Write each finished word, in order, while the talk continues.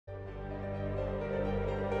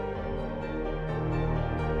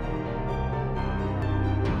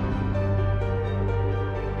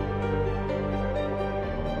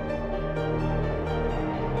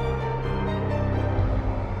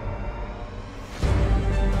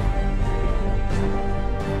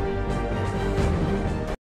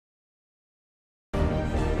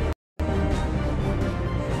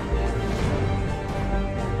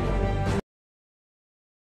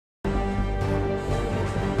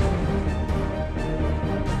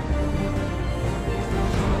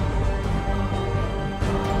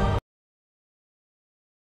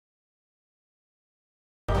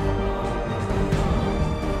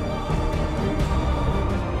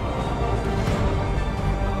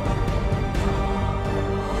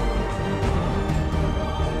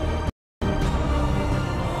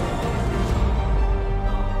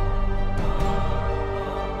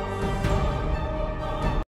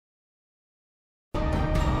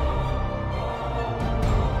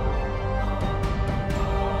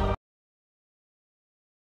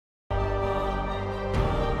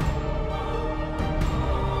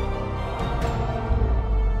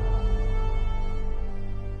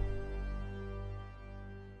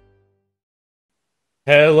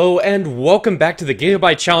Hello and welcome back to the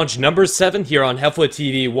Gigabyte Challenge number 7 here on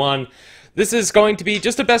HeflaTV 1. This is going to be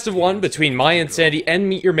just a best of one between mYinsanity and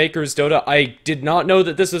Meet Your Makers Dota. I did not know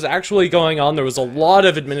that this was actually going on. There was a lot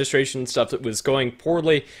of administration stuff that was going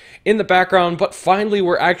poorly in the background, but finally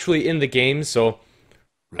we're actually in the game, so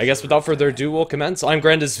I guess without further ado we'll commence. I'm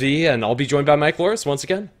Grandis V and I'll be joined by Mike Loris once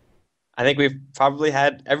again. I think we've probably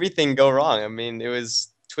had everything go wrong. I mean, it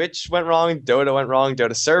was Twitch went wrong, Dota went wrong,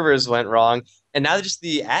 Dota servers went wrong, and now just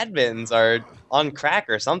the admins are on crack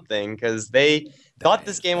or something because they thought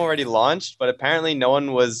this game already launched, but apparently no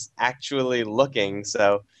one was actually looking.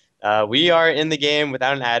 So we are in the game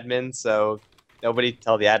without an admin, so nobody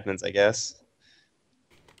tell the admins, I guess.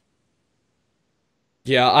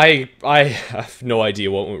 Yeah, I have no idea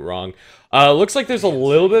what went wrong. Looks like there's a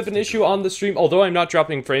little bit of an issue on the stream, although I'm not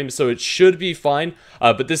dropping frames, so it should be fine.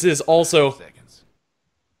 But this is also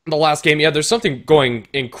the last game. Yeah, there's something going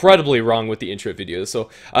incredibly wrong with the intro video. So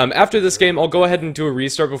after this game, I'll go ahead and do a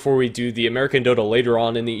restart before we do the American Dota later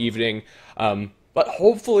on in the evening. But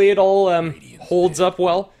hopefully it all holds up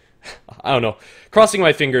well. I don't know. Crossing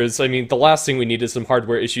my fingers. I mean, the last thing we need is some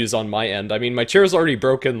hardware issues on my end. I mean, my chair's already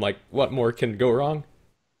broken. Like, what more can go wrong?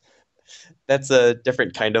 That's a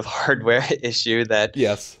different kind of hardware issue that,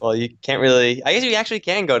 Yes. well, you can't really. I guess you actually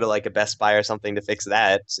can go to like a Best Buy or something to fix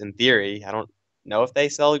that. In theory, I don't know if they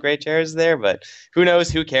sell great chairs there, but who knows?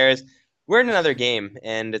 Who cares? We're in another game,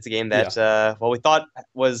 and it's a game Yeah. that, well, we thought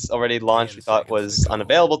was already launched, we thought was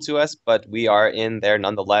unavailable to us, but we are in there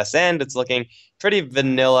nonetheless, and it's looking pretty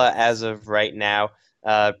vanilla as of right now.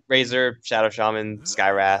 Razor, Shadow Shaman,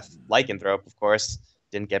 Skywrath, Lycanthrope, of course,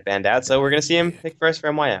 didn't get banned out, so we're gonna see him pick first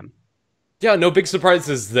for MYM. Yeah, no big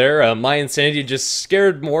surprises there. mYinsanity just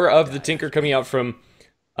scared more of the Tinker coming out from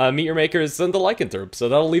Meet Your Makers than the Lycanthrope, so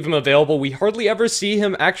that'll leave him available. We hardly ever see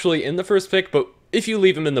him actually in the first pick, but if you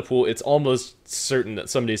leave him in the pool, it's almost certain that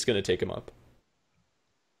somebody's going to take him up.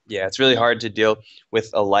 Yeah, it's really hard to deal with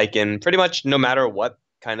a Lycan pretty much no matter what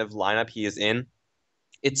kind of lineup he is in.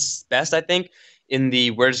 It's best, I think, in the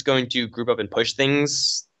we're just going to group up and push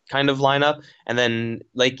things kind of lineup. And then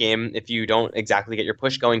late game, if you don't exactly get your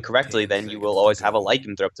push going correctly, then you will always have a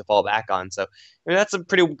Lycanthrope to fall back on. So I mean, that's a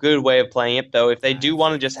pretty good way of playing it, though. If they do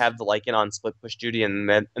want to just have the Lycan on split push duty and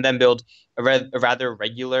then build a rather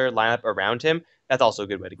regular lineup around him, that's also a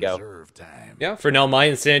good way to go. Yeah, for now,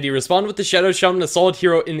 mYinsanity responded with the Shadow Shaman, a solid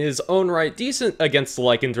hero in his own right, decent against the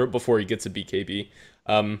Lycanthrope before he gets a BKB.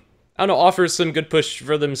 I don't know, offers some good push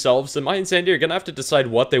for themselves, and mYinsanity are gonna have to decide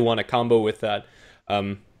what they want to combo with that.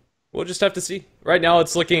 We'll just have to see. Right now,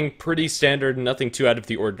 it's looking pretty standard, nothing too out of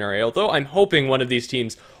the ordinary, although I'm hoping one of these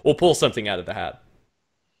teams will pull something out of the hat.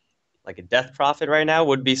 Like a Death Prophet right now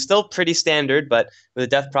would be still pretty standard, but with a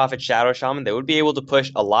Death Prophet Shadow Shaman, they would be able to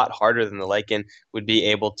push a lot harder than the Lycan would be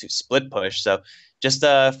able to split push. So just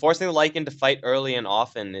forcing the Lycan to fight early and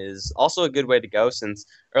often is also a good way to go, since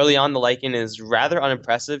early on the Lycan is rather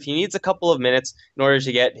unimpressive. He needs a couple of minutes in order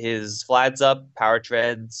to get his Flads up, Power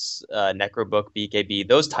Treads, Necrobook, BKB,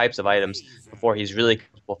 those types of items before he's really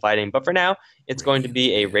comfortable fighting. But for now, it's going to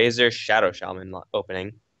be a Razor Shadow Shaman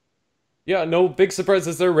opening. Yeah, no big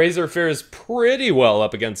surprises there. Razor fares pretty well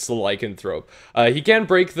up against the Lycanthrope. He can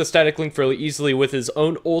break the static link fairly easily with his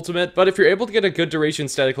own ultimate, but if you're able to get a good duration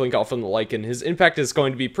static link off on the Lycan, his impact is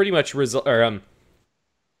going to be pretty much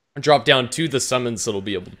drop down to the summons that he'll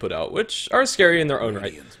be able to put out, which are scary in their own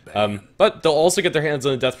right. But they'll also get their hands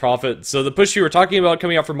on the Death Prophet, so the push you were talking about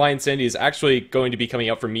coming out from mYinsanity is actually going to be coming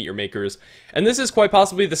out from Meet Your Makers, and this is quite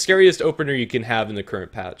possibly the scariest opener you can have in the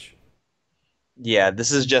current patch. Yeah,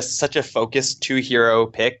 this is just such a focused two-hero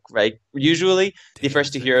pick, right? Usually, the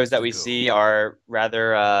first two heroes that we see are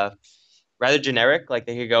rather generic. Like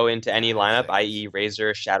they could go into any lineup, i.e.,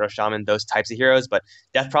 Razor, Shadow Shaman, those types of heroes. But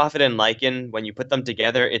Death Prophet and Lycan, when you put them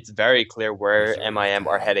together, it's very clear where MIM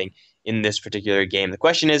are heading in this particular game. The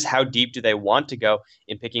question is, how deep do they want to go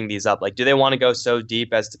in picking these up? Like, do they want to go so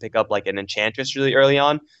deep as to pick up like an Enchantress really early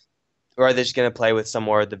on? Or are they just going to play with some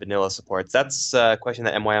more of the vanilla supports? That's a question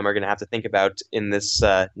that MYM are going to have to think about in this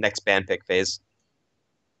next ban pick phase.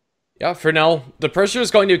 Yeah, for now, the pressure is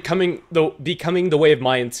going to be coming the way of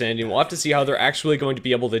mYinsanity. We'll have to see how they're actually going to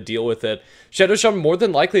be able to deal with it. Shadow Shaman more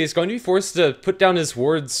than likely is going to be forced to put down his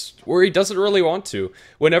wards where he doesn't really want to.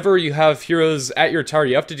 Whenever you have heroes at your tower,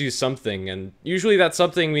 you have to do something, and usually that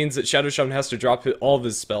something means that Shadow Shaman has to drop all of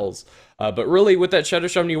his spells. But really, with that Shadow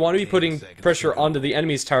Shaman, you want to be putting pressure onto the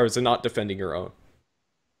enemy's towers and not defending your own.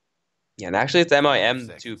 Yeah, and actually it's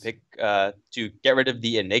MIM to pick to get rid of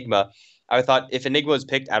the Enigma. I thought if Enigma was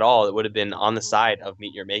picked at all, it would have been on the side of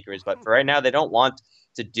Meet Your Makers. But for right now, they don't want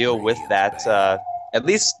to deal with that At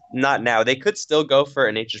least not now. They could still go for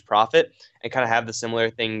a Nature's Prophet and kind of have the similar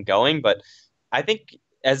thing going, but I think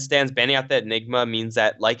as it stands, banning out the Enigma means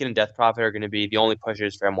that Lycan and Death Prophet are going to be the only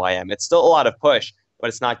pushers for MYM. It's still a lot of push, but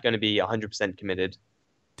it's not going to be 100% committed.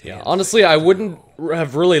 Yeah, honestly, I wouldn't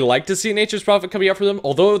have really liked to see Nature's Prophet coming out for them.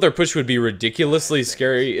 Although their push would be ridiculously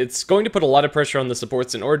scary, it's going to put a lot of pressure on the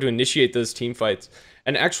supports in order to initiate those team fights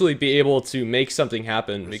and actually be able to make something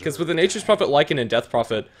happen. Because with a Nature's Prophet, Lycan, and Death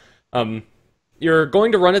Prophet, you're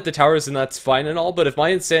going to run at the towers and that's fine and all, but if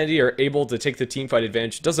mYinsanity are able to take the team fight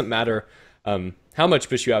advantage, it doesn't matter how much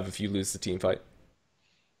push you have if you lose the team fight.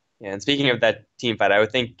 Yeah, and speaking of that team fight, I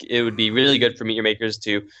would think it would be really good for Meet Your Makers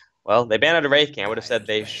to, well, they banned out a Wraith King. I would have said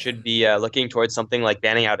they should be looking towards something like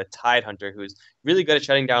banning out a Tide Hunter, who's really good at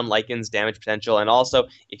shutting down Lycan's damage potential. And also,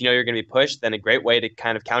 if you know you're going to be pushed, then a great way to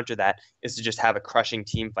kind of counter that is to just have a crushing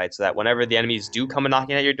team fight, so that whenever the enemies do come and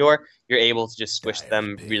knocking at your door, you're able to just squish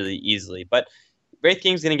them really easily. But Wraith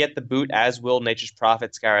King's going to get the boot, as will Nature's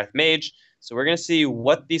Prophet, Skywrath Mage. So we're going to see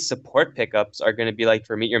what these support pickups are going to be like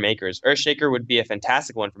for Meet Your Makers. Earthshaker would be a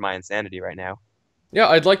fantastic one for mYinsanity right now. Yeah,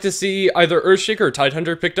 I'd like to see either Earthshaker or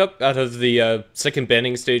Tidehunter picked up out of the second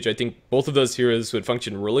banning stage. I think both of those heroes would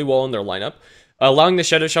function really well in their lineup. Allowing the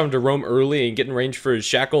Shadow Shaman to roam early and get in range for his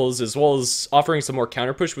shackles, as well as offering some more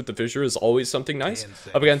counter push with the Fissure, is always something nice.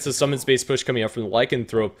 Up against the summons based push coming out from the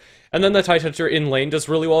Lycanthrope. And then the Tidehunter in lane does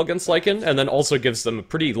really well against Lycan, and then also gives them a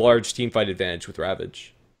pretty large teamfight advantage with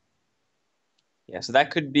Ravage. Yeah, so that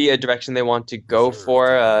could be a direction they want to go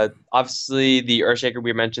for. Obviously, the Earthshaker,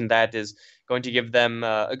 we mentioned, that is going to give them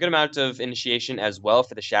a good amount of initiation as well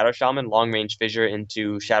for the Shadow Shaman. Long range fissure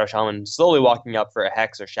into Shadow Shaman, slowly walking up for a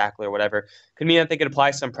Hex or Shackle or whatever. Could mean that they could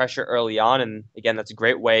apply some pressure early on. And again, that's a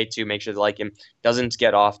great way to make sure that Lycan doesn't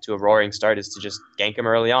get off to a roaring start, is to just gank him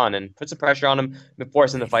early on and put some pressure on him and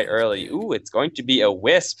force him to fight early. Ooh, it's going to be a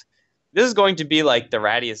Wisp. This is going to be like the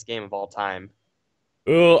rattiest game of all time.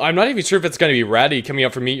 Oh, I'm not even sure if it's going to be ratty coming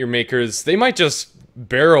out for Meet Your Makers. They might just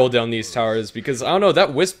barrel down these towers because, I don't know,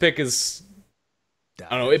 that Wisp pick is...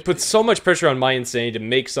 I don't know, it puts so much pressure on mYinsanity to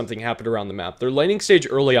make something happen around the map. Their laning stage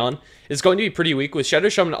early on is going to be pretty weak. With Shadow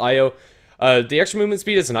Shaman IO, the extra movement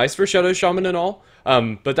speed is nice for Shadow Shaman and all,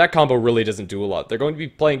 but that combo really doesn't do a lot. They're going to be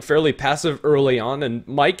playing fairly passive early on and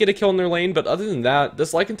might get a kill in their lane, but other than that,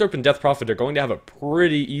 this Lycanthrope and Death Prophet are going to have a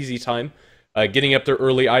pretty easy time getting up their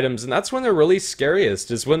early items, and that's when they're really scariest,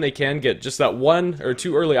 is when they can get just that 1 or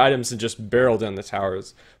 2 early items and just barrel down the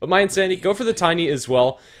towers. But mYinsanity, go for the Tiny as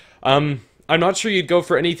well. I'm not sure you'd go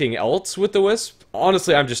for anything else with the Wisp.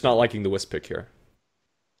 Honestly, I'm just not liking the Wisp pick here.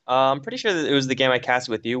 I'm pretty sure that it was the game I cast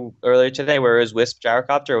with you earlier today where it was Wisp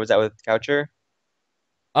Gyrocopter, or was that with Coucher?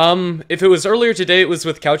 If it was earlier today, it was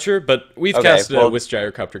with Coucher, but we've cast a Wisp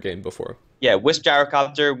Gyrocopter game before. Yeah, Wisp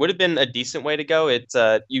Gyrocopter would have been a decent way to go. It's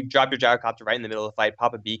you drop your Gyrocopter right in the middle of the fight,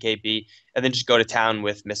 pop a BKB, and then just go to town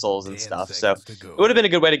with missiles and stuff. So it would have been a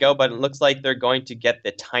good way to go, but it looks like they're going to get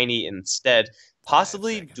the Tiny instead.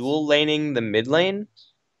 Possibly dual laning the mid lane.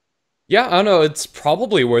 Yeah, I don't know, it's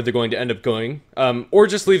probably where they're going to end up going. Or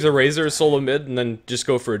just leave the Razor solo mid and then just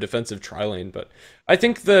go for a defensive tri-lane. But I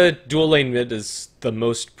think the dual lane mid is the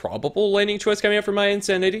most probable laning choice coming out for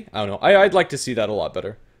mYinsanity. I don't know, I'd like to see that a lot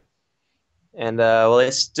better. And, well, they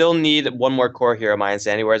still need one more core hero,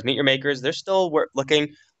 mYinsanity, whereas Meet Your Makers, they're still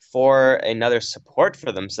looking for another support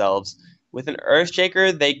for themselves. With an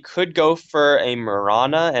Earthshaker, they could go for a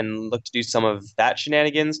Mirana and look to do some of that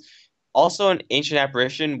shenanigans. Also, an Ancient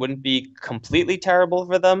Apparition wouldn't be completely terrible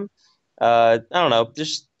for them. I don't know.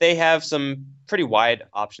 Just they have some pretty wide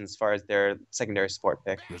options as far as their secondary support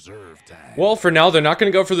pick. Well, for now, they're not going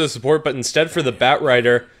to go for the support, but instead for the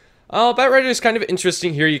Batrider. Batrider is kind of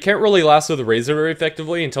interesting here. You can't really lasso the Razor very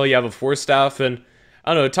effectively until you have a Force Staff, and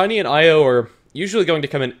I don't know, Tiny and IO are usually going to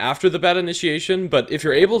come in after the Bat initiation, but if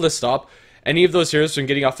you're able to stop any of those heroes from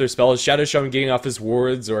getting off their spells, Shadow Shaman getting off his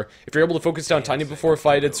wards, or if you're able to focus down Tiny before a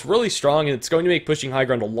fight, it's really strong, and it's going to make pushing high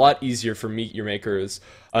ground a lot easier for Meet Your Makers.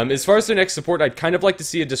 As far as their next support, I'd kind of like to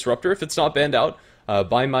see a Disruptor if it's not banned out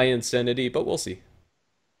by mYinsanity, but we'll see.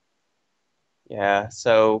 Yeah,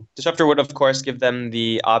 so Disruptor would, of course, give them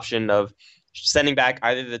the option of sending back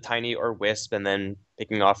either the Tiny or Wisp, and then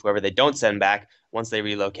picking off whoever they don't send back once they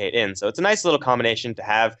relocate in. So it's a nice little combination to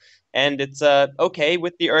have. And it's okay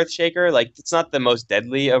with the Earthshaker. Like, it's not the most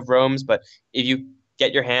deadly of roams, but if you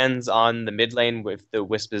get your hands on the mid lane, if the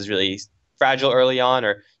Wisp is really fragile early on,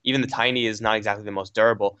 or even the Tiny is not exactly the most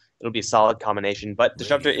durable, it'll be a solid combination. But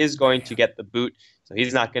Disruptor is going to get the boot, so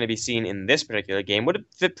he's not going to be seen in this particular game. Would it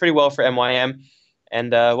fit pretty well for MYM?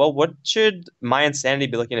 And, well, what should mYinsanity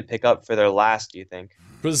be looking to pick up for their last, do you think?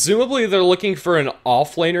 Presumably they're looking for an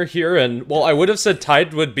offlaner here, and, well, I would have said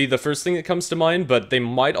Tide would be the first thing that comes to mind, but they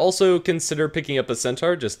might also consider picking up a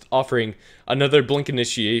Centaur, just offering another Blink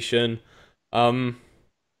Initiation. I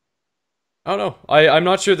don't know. I'm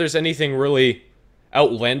not sure there's anything really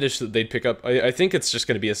outlandish that they'd pick up. I think it's just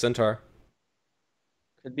going to be a Centaur.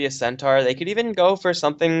 Could be a Centaur. They could even go for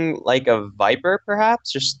something like a Viper,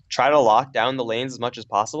 perhaps. Just try to lock down the lanes as much as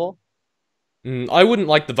possible. I wouldn't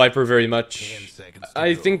like the Viper very much.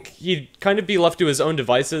 I think he'd kind of be left to his own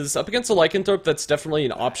devices. Up against a Lycanthrope, that's definitely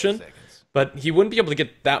an option. But he wouldn't be able to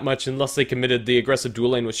get that much unless they committed the aggressive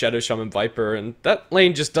dual lane with Shadow Shaman Viper. And that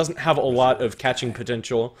lane just doesn't have a lot of catching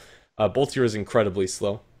potential. Bolt here is incredibly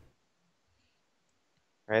slow. All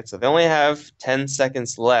right, so they only have 10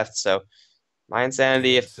 seconds left. So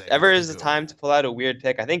mYinsanity, if ever is the time to pull out a weird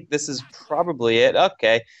pick, I think this is probably it.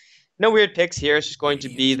 Okay. No weird picks here. It's just going to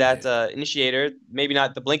be that initiator, maybe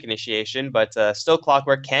not the blink initiation, but still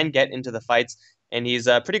Clockwork can get into the fights, and he's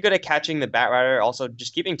pretty good at catching the Batrider. Also,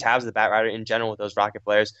 just keeping tabs of the Batrider in general with those rocket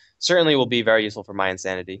players certainly will be very useful for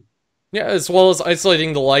mYinsanity. Yeah, as well as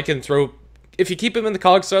isolating the Lycanthrope. If you keep him in the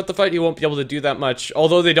cogs throughout the fight, he won't be able to do that much.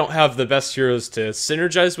 Although they don't have the best heroes to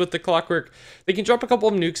synergize with the Clockwork, they can drop a couple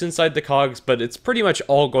of nukes inside the cogs, but it's pretty much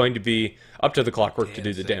all going to be up to the Clockwork to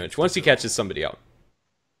do the damage once he catches somebody out.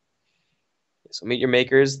 So meet your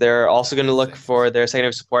makers. They're also going to look for their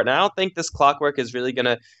secondary support. And I don't think this Clockwork is really going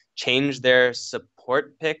to change their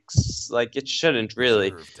support picks. Like, it shouldn't,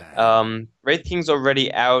 really. Wraith King's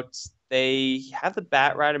already out. They have the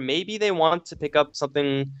Batrider. Maybe they want to pick up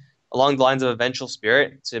something along the lines of Vengeful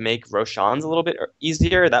Spirit to make Roshan's a little bit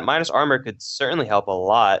easier. That minus armor could certainly help a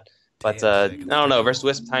lot. But I don't know. Versus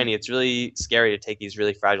Wisp Tiny, it's really scary to take these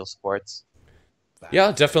really fragile supports.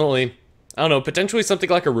 Yeah, definitely. I don't know, potentially something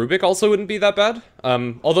like a Rubik also wouldn't be that bad.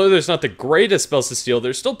 Although there's not the greatest spells to steal,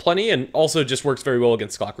 there's still plenty, and also just works very well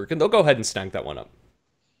against Clockwork, and they'll go ahead and snag that one up.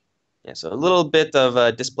 Yeah, so a little bit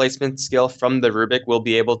of displacement skill from the Rubik will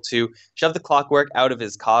be able to shove the Clockwork out of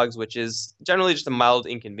his cogs, which is generally just a mild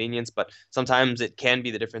inconvenience, but sometimes it can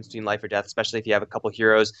be the difference between life or death, especially if you have a couple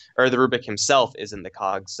heroes, or the Rubik himself is in the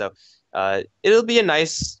cogs. So it'll be a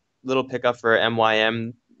nice little pickup for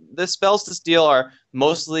MYM. The spells to steal are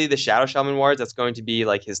mostly the Shadow Shaman wards. That's going to be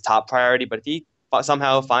like his top priority. But if he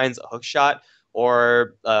somehow finds a hook shot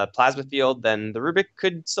or a plasma field, then the Rubik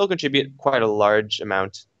could still contribute quite a large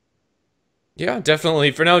amount. Yeah,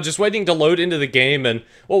 definitely. For now, just waiting to load into the game. And,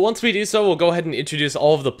 well, once we do so, we'll go ahead and introduce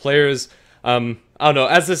all of the players. I don't know,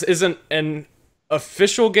 as this isn't an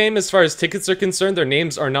official game as far as tickets are concerned, their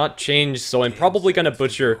names are not changed. So I'm probably going to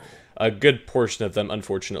butcher a good portion of them,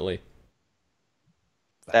 unfortunately.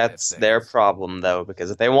 That's their problem, though, because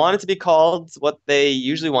if they wanted to be called what they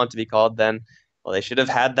usually want to be called, then, well, they should have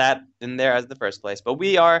had that in there as the first place. But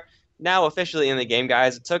we are now officially in the game,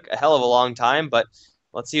 guys. It took a hell of a long time, but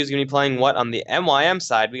let's see who's going to be playing what on the MYM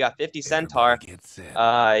side. We got 50 Centaur.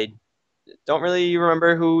 I don't really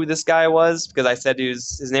remember who this guy was, because I said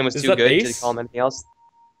his name was too good to call him anything else.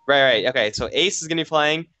 Right. Okay, so Ace is going to be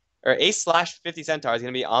playing, or Ace/50 Centaur is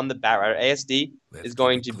going to be on the Batrider. ASD is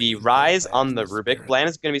going to be Rise on the Rubik. Bland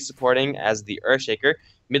is going to be supporting as the Earthshaker.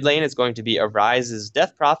 Mid lane is going to be Arise's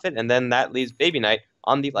Death Prophet, and then that leaves Baby Knight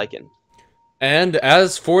on the Lycan. And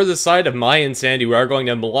as for the side of mYinsanity, we are going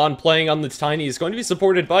to have Milan playing on the Tiny. He's going to be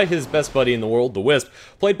supported by his best buddy in the world, the Wisp,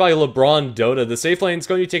 played by LeBron Dota. The safe lane is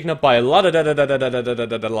going to be taken up by on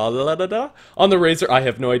the Razor. I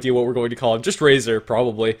have no idea what we're going to call him. Just Razor,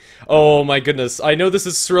 probably. Oh my goodness. I know this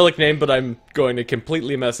is a Cyrillic name, but I'm going to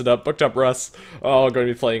completely mess it up. Booked up Russ. Oh, I'm going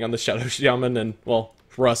to be playing on the Shadow Shaman, and, well,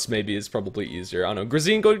 Russ maybe is probably easier. I don't know.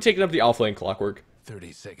 Grazine going to be taking up the offlane Clockwork.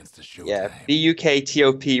 30 seconds to show. Yeah,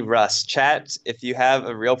 BUKTOP Russ. Chat, if you have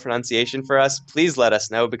a real pronunciation for us, please let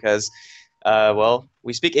us know, because, well,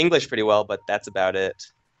 we speak English pretty well, but that's about it.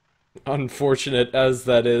 Unfortunate as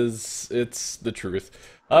that is, it's the truth.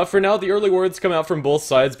 For now, the early wards come out from both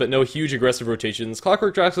sides, but no huge aggressive rotations.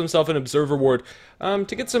 Clockwork drafts himself an Observer ward to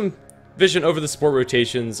get some vision over the support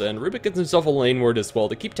rotations, and Rubik gets himself a lane ward as well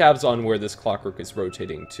to keep tabs on where this Clockwork is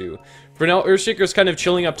rotating to. For now, Earthshaker's kind of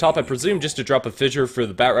chilling up top, I presume, just to drop a Fissure for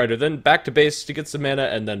the Batrider, then back to base to get some mana,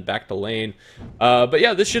 and then back to lane. But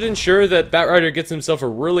yeah, this should ensure that Batrider gets himself a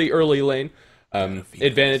really early lane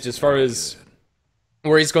advantage as far as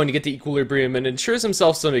where he's going to get the equilibrium and ensures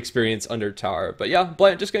himself some experience under tower. But yeah,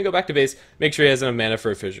 Blant just going to go back to base, make sure he has enough mana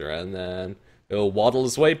for a Fissure, and then he'll waddle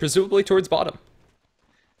his way, presumably towards bottom.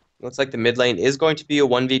 Looks like the mid lane is going to be a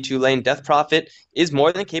 1v2 lane. Death Prophet is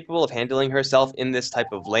more than capable of handling herself in this type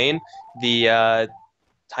of lane. The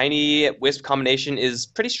Tiny Wisp combination is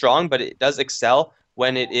pretty strong, but it does excel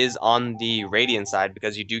when it is on the Radiant side,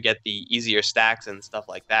 because you do get the easier stacks and stuff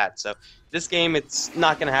like that. So this game, it's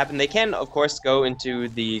not going to happen. They can, of course, go into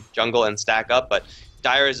the jungle and stack up, but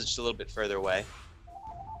Dire is just a little bit further away.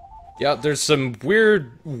 Yeah, there's some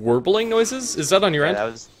weird warbling noises. Is that on your end?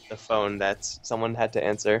 That was the phone that someone had to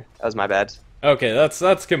answer. That was my bad. Okay,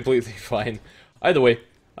 that's completely fine. Either way,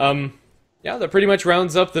 yeah, that pretty much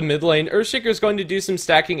rounds up the mid lane. Earthshaker's going to do some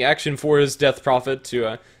stacking action for his Death Prophet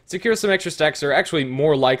to secure some extra stacks, or actually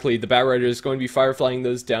more likely the Batrider is going to be fireflying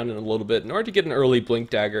those down in a little bit in order to get an early Blink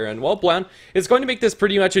Dagger. And while Blan is going to make this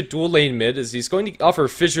pretty much a dual lane mid, as he's going to offer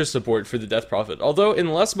Fissure support for the Death Prophet. Although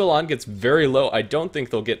unless Milan gets very low, I don't think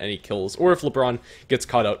they'll get any kills, or if LeBron gets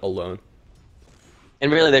caught out alone.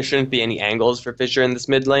 And really, there shouldn't be any angles for Fissure in this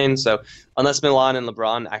mid lane, so unless Milan and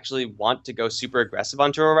LeBron actually want to go super aggressive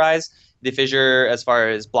onto Arise, the Fissure, as far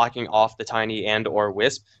as blocking off the Tiny and or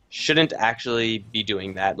Wisp, shouldn't actually be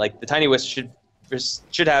doing that. Like, the Tiny Wisp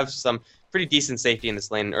should have some pretty decent safety in this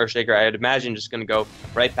lane, and Earthshaker, I would imagine, just going to go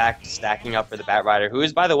right back to stacking up for the Batrider, who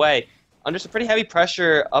is, by the way, under some pretty heavy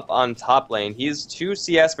pressure up on top lane. He's 2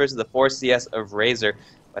 CS versus the 4 CS of Razor.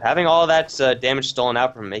 But having all of that damage stolen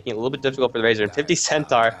out from him, making it a little bit difficult for the Razor. And 50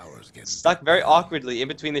 Centaur stuck very awkwardly in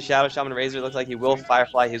between the Shadow Shaman and Razor. Looks like he will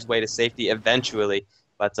Firefly his way to safety eventually.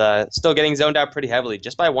 But still getting zoned out pretty heavily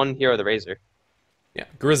just by one hero, the Razor. Yeah,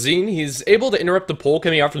 Grazine, he's able to interrupt the pull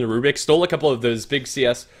coming out from the Rubik. Stole a couple of those big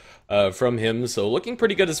CS from him, so looking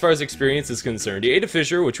pretty good as far as experience is concerned. He ate a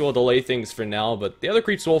Fissure, which will delay things for now, but the other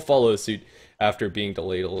creeps will follow suit after being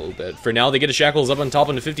delayed a little bit. For now, they get a Shackles up on top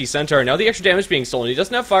on the 50 Centaur. Now the extra damage being stolen. He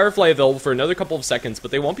doesn't have Firefly available for another couple of seconds,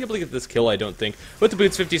 but they won't be able to get this kill, I don't think. With the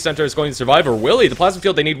boots, 50 Centaur is going to survive, or will he? The Plasma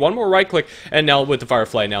Field, they need one more right click, and now with the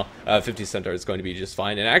Firefly now, 50 Centaur is going to be just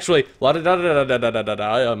fine. And actually, might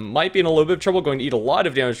be in a little bit of trouble, going to eat a lot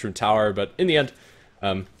of damage from Tower, but in the end,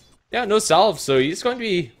 yeah, no salve, so he's going to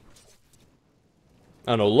be,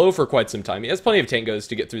 I don't know, low for quite some time. He has plenty of tangos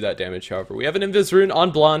to get through that damage, however. We have an Invis Rune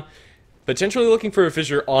on Blan, potentially looking for a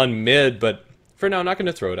Fissure on mid, but for now, not going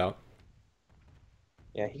to throw it out.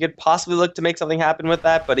 Yeah, he could possibly look to make something happen with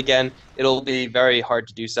that, but again, it'll be very hard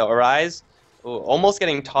to do so. Arise, almost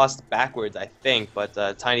getting tossed backwards, I think, but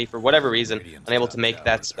Tiny, for whatever reason, unable to make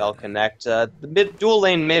that spell connect. The dual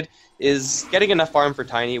lane mid is getting enough farm for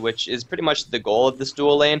Tiny, which is pretty much the goal of this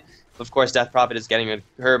dual lane. Of course, Death Prophet is getting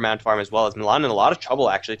her amount of farm as well, as Milan in a lot of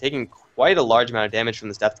trouble, actually, taking quite a large amount of damage from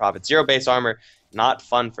this Death Prophet. 0 base armor, not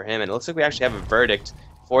fun for him, and it looks like we actually have a verdict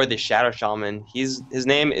for the Shadow Shaman. His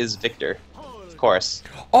name is Victor, of course.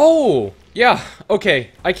 Oh, yeah, okay.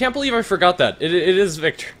 I can't believe I forgot that. It is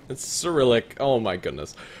Victor. It's Cyrillic. Oh my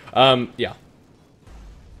goodness. Yeah.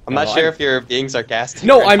 I'm not sure if you're being sarcastic.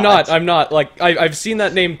 No, I'm not. Like, I've seen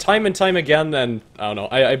that name time and time again, and I don't know,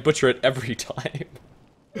 I butcher it every time.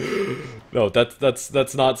 No,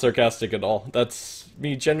 that's not sarcastic at all. That's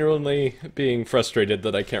me genuinely being frustrated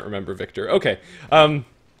that I can't remember Victor. Okay,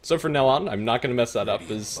 so from now on, I'm not going to mess that up,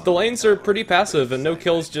 as the lanes are pretty passive and no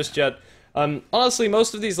kills just yet. Honestly,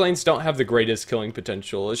 most of these lanes don't have the greatest killing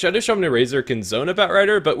potential. Shadow Shaman and Razor can zone a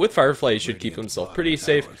Batrider, but with Firefly, he should keep himself pretty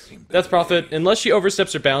safe. Death Prophet, unless she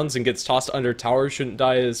oversteps her bounds and gets tossed under tower, shouldn't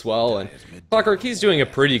die as well, and Clockwork, he's doing a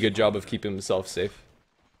pretty good job of keeping himself safe.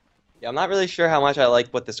 Yeah, I'm not really sure how much I like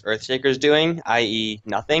what this Earthshaker's doing, i.e.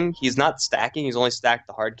 nothing. He's not stacking, he's only stacked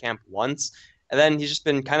the hard camp once, and then he's just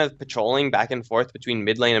been kind of patrolling back and forth between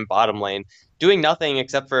mid lane and bottom lane, doing nothing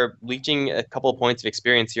except for leeching a couple of points of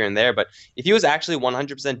experience here and there. But if he was actually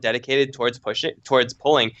 100% dedicated towards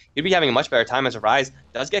pulling, he'd be having a much better time, as Arise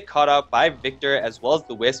does get caught out by Victor as well as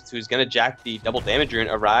the Wisps, who's going to jack the double damage rune.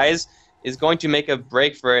 Arise is going to make a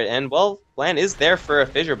break for it, and, well, Blan is there for a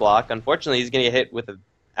Fissure block. Unfortunately, he's going to get hit with a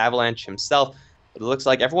Avalanche himself, but it looks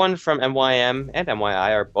like everyone from MYM and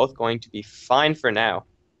MYI are both going to be fine for now.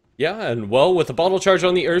 Yeah, and well, with a bottle charge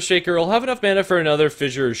on the Earthshaker, he'll have enough mana for another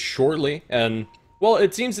Fissure shortly, and well,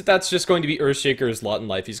 it seems that that's just going to be Earthshaker's lot in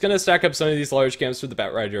life. He's going to stack up some of these large camps for the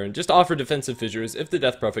Batrider and just offer defensive Fissures if the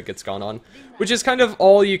Death Prophet gets gone on, which is kind of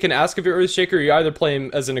all you can ask of your Earthshaker. You either play him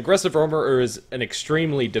as an aggressive roamer or as an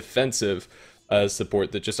extremely defensive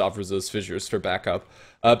support that just offers those Fissures for backup.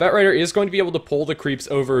 Batrider is going to be able to pull the creeps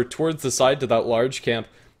over towards the side to that large camp,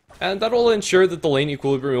 and that will ensure that the lane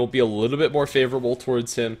equilibrium will be a little bit more favorable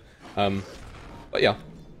towards him. But yeah,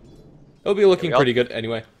 it'll be looking pretty good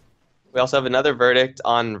anyway. We also have another verdict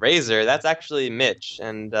on Razor. That's actually Mitch,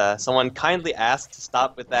 and someone kindly asked to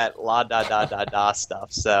stop with that la da da da da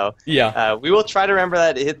stuff. So yeah, we will try to remember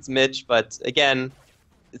that it's Mitch, but again,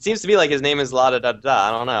 it seems to be like his name is la da da da.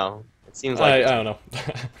 I don't know. It seems like I don't know.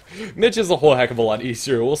 Mitch is a whole heck of a lot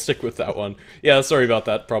easier. We'll stick with that one. Yeah, sorry about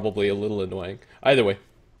that. Probably a little annoying. Either way.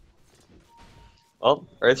 Well,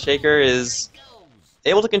 Earthshaker is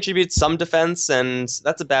able to contribute some defense, and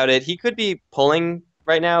that's about it. He could be pulling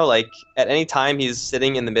right now, like at any time he's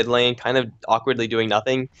sitting in the mid lane, kind of awkwardly doing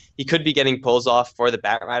nothing. He could be getting pulls off for the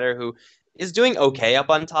Batrider, who is doing okay up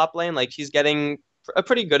on top lane. Like he's getting a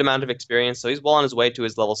pretty good amount of experience, so he's well on his way to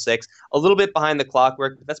his level 6. A little bit behind the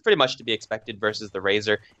Clockwork, but that's pretty much to be expected versus the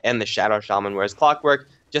Razor and the Shadow Shaman, whereas Clockwork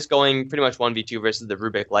just going pretty much 1v2 versus the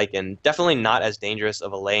Rubik Lycan. Definitely not as dangerous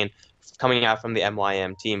of a lane coming out from the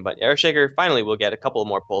MYM team, but Earthshaker finally will get a couple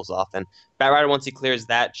more pulls off, and Batrider, once he clears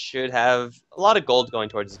that, should have a lot of gold going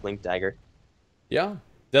towards his Blink Dagger. Yeah.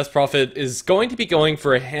 Death Prophet is going to be going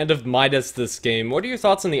for a Hand of Midas this game. What are your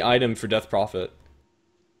thoughts on the item for Death Prophet?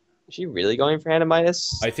 Is she really going for Hand of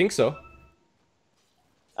Midas? I think so.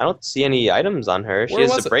 I don't see any items on her. She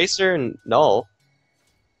has a Bracer and Null.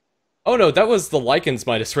 Oh no, that was the Lycan's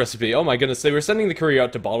Midas recipe. Oh my goodness, they were sending the courier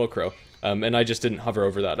out to Bottle Crow, and I just didn't hover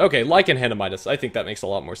over that. Okay, Lycan Hand of Midas. I think that makes a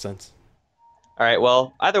lot more sense. All right,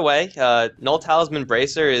 well, either way, Null Talisman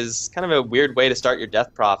Bracer is kind of a weird way to start your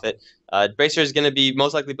Death Prophet. Bracer is going to be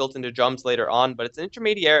most likely built into drums later on, but it's an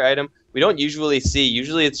intermediate item we don't usually see.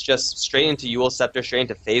 Usually it's just straight into Eul Scepter, straight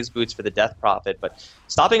into Phase Boots for the Death Prophet, but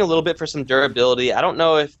stopping a little bit for some durability. I don't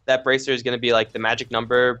know if that Bracer is going to be like the magic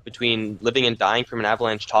number between living and dying from an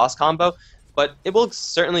Avalanche Toss combo, but it will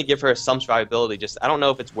certainly give her some survivability. Just I don't know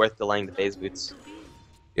if it's worth delaying the Phase Boots.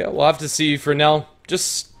 Yeah, we'll have to see for now.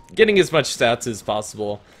 Just getting as much stats as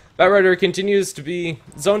possible. Batrider continues to be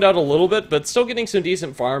zoned out a little bit, but still getting some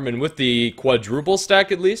decent farm, and with the quadruple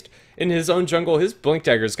stack at least in his own jungle, his Blink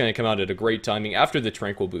Dagger is going to come out at a great timing after the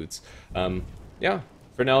Tranquil Boots. Yeah,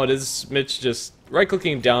 for now it is Mitch just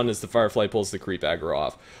right-clicking down as the Firefly pulls the creep aggro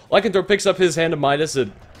off. Lycanthrope picks up his Hand of Midas at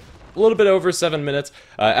a little bit over 7 minutes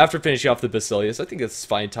after finishing off the Basilius. I think it's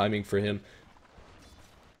fine timing for him.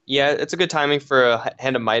 Yeah, it's a good timing for a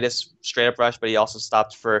Hand of Midas straight up rush, but he also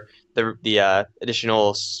stopped for the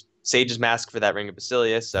additional Sage's Mask for that Ring of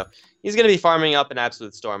Basilius, so he's going to be farming up an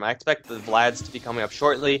Absolute Storm. I expect the Vlads to be coming up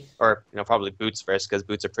shortly, or probably Boots first, because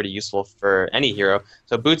Boots are pretty useful for any hero.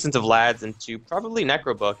 So Boots into Vlads into probably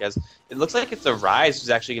Necrobook, as it looks like it's a Rise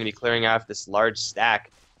who's actually going to be clearing out this large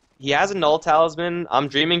stack. He has a Null Talisman. I'm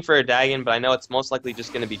dreaming for a Dagon, but I know it's most likely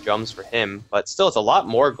just going to be drums for him. But still, it's a lot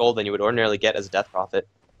more gold than you would ordinarily get as a Death Prophet.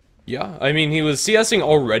 Yeah, I mean, he was CSing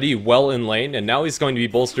already well in lane, and now he's going to be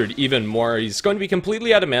bolstered even more. He's going to be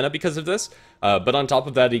completely out of mana because of this, but on top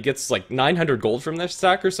of that, he gets like 900 gold from this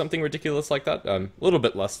stack or something ridiculous like that. A little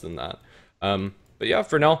bit less than that. But yeah,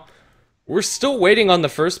 for now, we're still waiting on the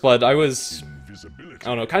First Blood. I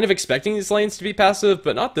don't know, kind of expecting these lanes to be passive,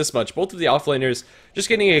 but not this much. Both of the offlaners just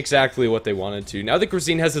getting exactly what they wanted to. Now that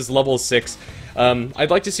Grazine has his level 6, I'd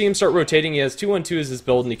like to see him start rotating. He has 2-1-2 as his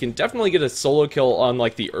build, and he can definitely get a solo kill on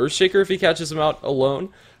like the Earthshaker if he catches him out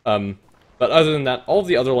alone. But other than that, all of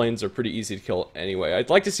the other lanes are pretty easy to kill anyway. I'd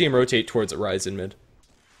like to see him rotate towards a Rise in mid.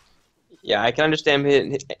 Yeah, I can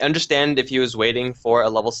understand if he was waiting for a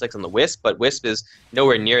level 6 on the Wisp, but Wisp is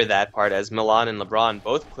nowhere near that part, as Milan and LeBron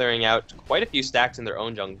both clearing out quite a few stacks in their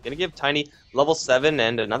own jungle. Gonna give Tiny level 7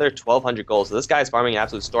 and another 1,200 gold. So this guy's farming an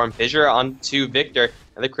Absolute Storm. Fissure onto Victor,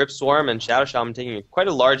 and the Crypt Swarm and Shadow Shaman taking quite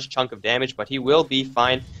a large chunk of damage, but he will be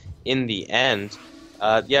fine in the end.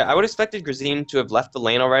 Yeah, I would have expected Grazine to have left the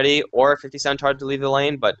lane already, or 50 Centaur to leave the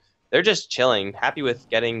lane, but they're just chilling, happy with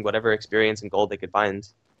getting whatever experience and gold they could find.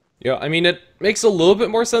 Yeah, I mean, it makes a little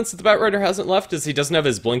bit more sense that the Batrider hasn't left, as he doesn't have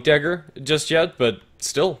his Blink Dagger just yet, but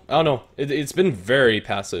still, I don't know. It's been very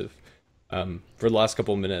passive for the last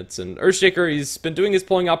couple minutes, and Earthshaker, he's been doing his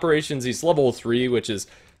pulling operations. He's level 3, which is,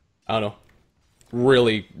 I don't know,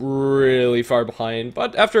 really, really far behind,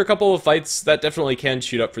 but after a couple of fights, that definitely can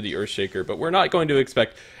shoot up for the Earthshaker, but we're not going to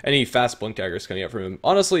expect any fast Blink Daggers coming out from him.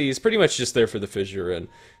 Honestly, he's pretty much just there for the Fissure, and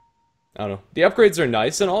I don't know. The upgrades are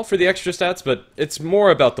nice and all for the extra stats, but it's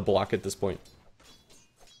more about the block at this point.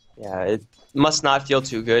 Yeah, it must not feel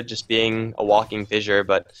too good just being a walking Fissure,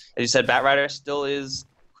 but as you said, Batrider still is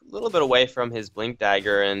a little bit away from his Blink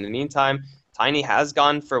Dagger, and in the meantime, Tiny has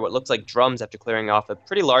gone for what looks like drums after clearing off a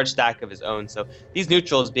pretty large stack of his own, so these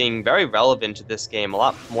neutrals being very relevant to this game, a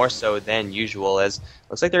lot more so than usual, as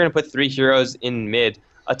looks like they're going to put 3 heroes in mid.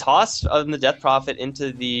 A toss of the Death Prophet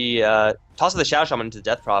into the toss of the Shadow Shaman into the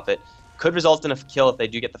Death Prophet could result in a kill if they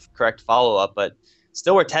do get the correct follow-up, but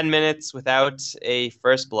still we're 10 minutes without a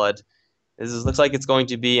First Blood. Looks like it's going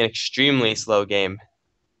to be an extremely slow game.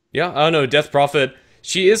 Yeah, I don't know, Death Prophet,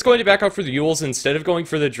 she is going to back out for the Euls instead of going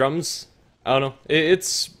for the drums. I don't know,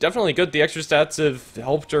 it's definitely good. The extra stats have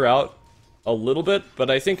helped her out a little bit,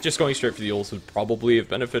 but I think just going straight for the Euls would probably have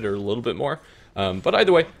benefited her a little bit more. But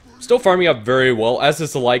either way, still farming up very well, as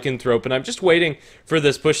is the Lycanthrope, and I'm just waiting for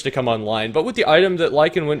this push to come online. But with the item that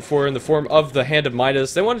Lycan went for in the form of the Hand of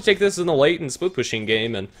Midas, they want to take this in the late and split pushing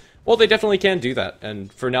game, and, well, they definitely can do that.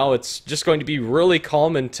 And for now, it's just going to be really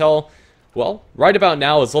calm until, well, right about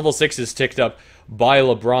now, as level 6 is ticked up by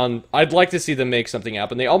LeBron, I'd like to see them make something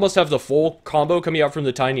happen. They almost have the full combo coming out from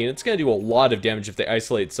the Tiny, and it's going to do a lot of damage if they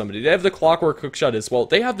isolate somebody. They have the Clockwork Hookshot as well.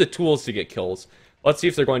 They have the tools to get kills. Let's see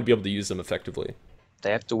if they're going to be able to use them effectively.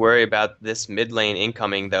 They have to worry about this mid lane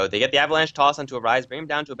incoming, though. They get the Avalanche toss onto a Rise, bring him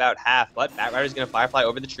down to about half, but Batrider's going to Firefly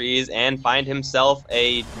over the trees and find himself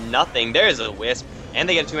a nothing. There's a Wisp, and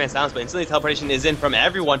they get a 2-man silence, but instantly teleportation is in from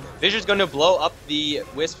everyone. Fisssure's going to blow up the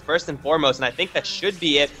Wisp first and foremost, and I think that should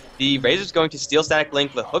be it. The Razor's going to steal Static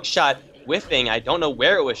Link, the hook shot whiffing. I don't know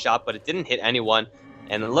where it was shot, but it didn't hit anyone.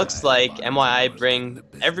 And it looks like MYI bring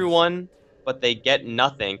everyone, but they get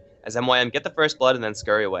nothing, as MYM get the first blood and then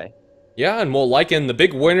scurry away. Yeah, and well, Lycan, the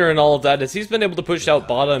big winner in all of that is he's been able to push out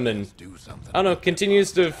bottom and, I don't know,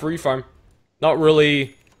 continues to free farm. Not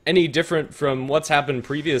really any different from what's happened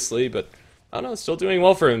previously, but, I don't know, still doing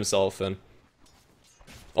well for himself. And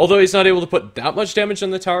although he's not able to put that much damage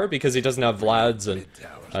on the tower because he doesn't have Vlads and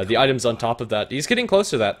the items on top of that, he's getting close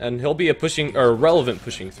to that, and he'll be a pushing, or relevant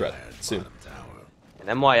pushing threat soon.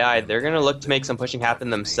 And MYI, they're going to look to make some pushing happen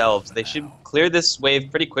themselves. They should clear this wave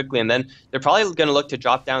pretty quickly, and then they're probably going to look to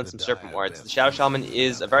drop down some Serpent Wards. The Shadow Shaman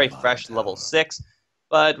is a very fresh level 6,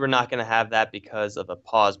 but we're not going to have that because of a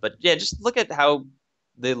pause. But yeah, just look at how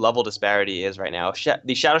the level disparity is right now.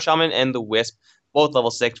 The Shadow Shaman and the Wisp, both level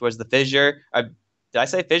 6, whereas the Fissure, did I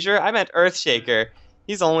say Fissure? I meant Earthshaker.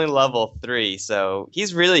 He's only level 3, so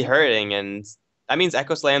he's really hurting, and that means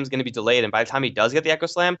Echo Slam's going to be delayed, and by the time he does get the Echo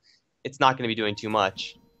Slam, it's not going to be doing too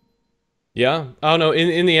much. Yeah, I don't know,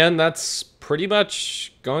 in the end, that's pretty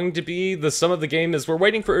much going to be the sum of the game, is we're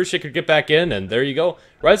waiting for Earthshaker to get back in, and there you go.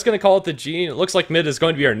 Riot's going to call it the G, and it looks like mid is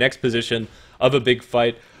going to be our next position of a big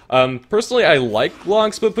fight. Personally, I like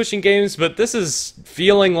long split pushing games, but this is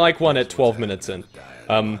feeling like one at 12 minutes in.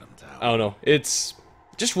 I don't know, it's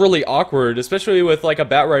just really awkward, especially with like a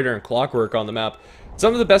Batrider and Clockwork on the map.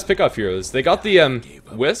 Some of the best pickoff heroes. They got the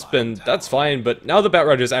Wisp, and that's fine, but now the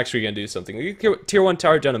Batrider is actually going to do something. They get tier 1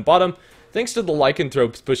 tower down and bottom, thanks to the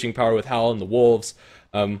Lycanthropes pushing power with Howl and the Wolves.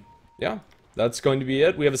 Yeah, that's going to be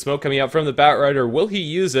it. We have a smoke coming out from the Batrider. Will he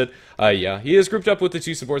use it? Yeah, he is grouped up with the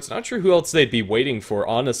 2 supports. Not sure who else they'd be waiting for,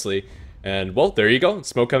 honestly. And, well, there you go.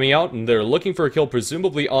 Smoke coming out, and they're looking for a kill,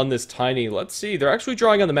 presumably on this Tiny. Let's see. They're actually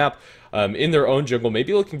drawing on the map in their own jungle,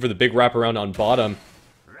 maybe looking for the big wraparound on bottom.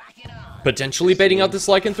 Potentially baiting out this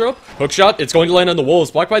Lycanthrope. Hookshot, it's going to land on the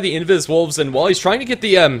Wolves, blocked by the Invis Wolves, and while he's trying to get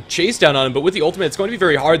the chase down on him, but with the ultimate, it's going to be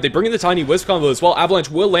very hard. They bring in the Tiny Wisp combo as well.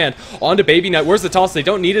 Avalanche will land onto Baby Knight. Where's the toss? They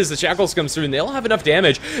don't need it as the Shackles comes through, and they'll have enough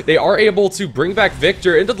damage. They are able to bring back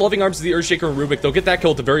Victor into the loving arms of the Earthshaker and Rubik. They'll get that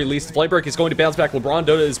kill at the very least. Flightbreak is going to bounce back LeBron,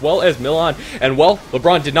 Dota, as well as Milan, and well,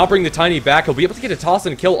 LeBron did not bring the Tiny back. He'll be able to get a toss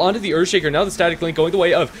and a kill onto the Earthshaker. Now the Static Link going the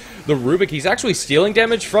way of the Rubik. He's actually stealing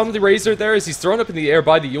damage from the Razor there as he's thrown up in the air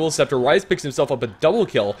by the Eul Scepter. Rise picks himself up a double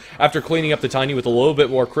kill after cleaning up the Tiny with a little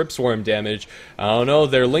bit more Crypt Swarm damage. I don't know,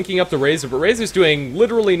 they're linking up the Razor, but Razor's doing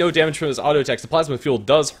literally no damage from his auto attacks. The Plasma Fuel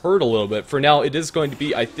does hurt a little bit. For now, it is going to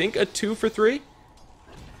be, I think, a 2 for 3?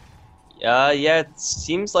 Yeah, it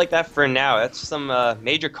seems like that for now. That's some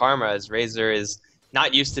major karma, as Razor is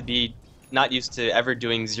not used to ever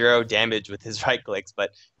doing 0 damage with his right clicks,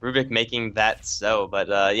 but Rubik making that so.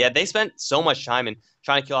 But yeah, they spent so much time in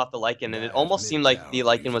trying to kill off the Lycan, and it almost seemed like the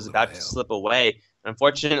Lycan was about to slip away.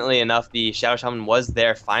 Unfortunately enough, the Shadow Shaman was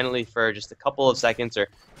there finally for just a couple of seconds, or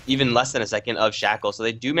even less than a second, of Shackle. So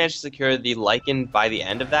they do manage to secure the Lycan by the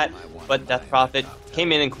end of that, but Death Prophet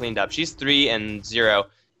came in and cleaned up. She's 3 and 0.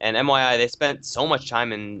 And MYI, they spent so much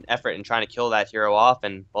time and effort in trying to kill that hero off,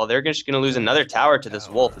 and, well, they're just going to lose another tower to this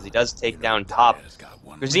Wolf as he does take down top.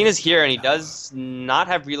 Grazine is here, and he does not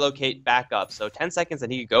have relocate backup, so 10 seconds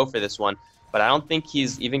and he could go for this one, but I don't think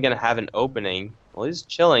he's even going to have an opening. Well, he's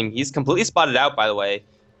chilling. He's completely spotted out, by the way,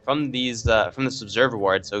 from these from this Observer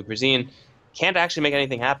Ward, so Grazine can't actually make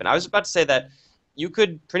anything happen. I was about to say that you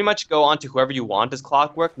could pretty much go on to whoever you want as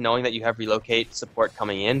Clockwork, knowing that you have relocate support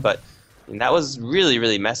coming in, but and that was really,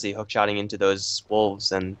 really messy, hookshotting into those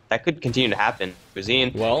Wolves, and that could continue to happen.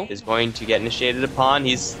 Grazine is going to get initiated upon.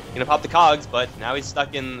 He's going to pop the cogs, but now he's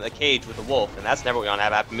stuck in a cage with a Wolf, and that's never what we want to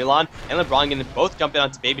have happen. Milan and LeBron going to both jump in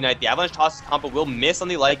onto Baby Knight. The Avalanche tosses combo will miss on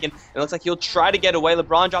the Lycan, and it looks like he'll try to get away.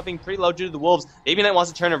 LeBron dropping pretty low due to the Wolves. Baby Knight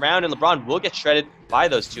wants to turn around, and LeBron will get shredded by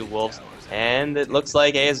those 2 Wolves. And it looks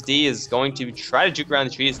like ASD is going to try to juke around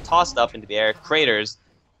the trees, tossed up into the air, craters.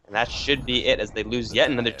 And that should be it as they lose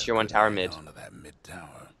yet another tier 1 tower mid.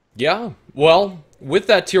 Yeah, well, with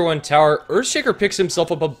that tier 1 tower, Earthshaker picks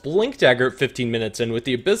himself up a Blink Dagger at 15 minutes, and with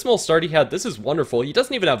the abysmal start he had, this is wonderful. He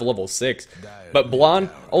doesn't even have level 6, but Bo1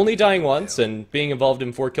 only dying once and being involved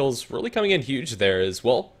in 4 kills really coming in huge there as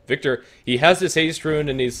well. Victor, he has his haste rune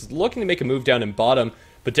and he's looking to make a move down in bottom.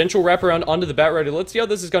 Potential wraparound onto the Batrider. Let's see how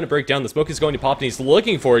this is going to break down. The smoke is going to pop, and he's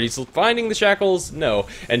looking for it. He's finding the shackles. No.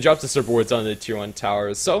 And drops the server wards on the tier 1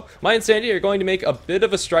 towers. So, mYinsanity are going to make a bit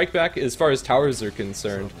of a strike back as far as towers are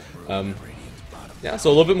concerned. Yeah, so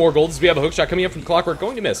a little bit more gold as we have a hookshot coming in from Clockwork.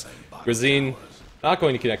 Going to miss. Grazine not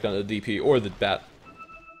going to connect on the DP or the bat.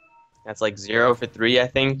 That's like 0 for 3, I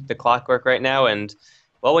think, the Clockwork right now. And,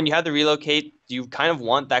 well, when you have the relocate, you kind of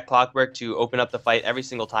want that Clockwork to open up the fight every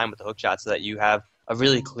single time with the hookshot so that you have a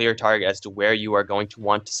really clear target as to where you are going to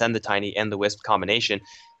want to send the Tiny and the Wisp combination.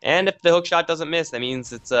 And if the hookshot doesn't miss, that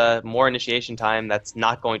means it's more initiation time. That's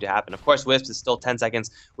not going to happen. Of course, Wisp is still 10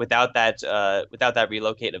 seconds without that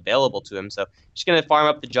relocate available to him. So just going to farm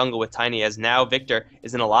up the jungle with Tiny, as now Victor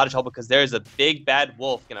is in a lot of trouble because there's a big bad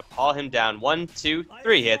wolf going to paw him down. 1, 2,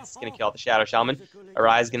 3 hits. Going to kill the Shadow Shaman.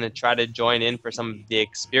 Arise going to try to join in for some of the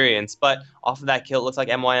experience. But off of that kill, it looks like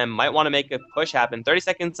MYM might want to make a push happen. 30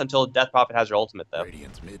 seconds until Death Prophet has her ultimate, though.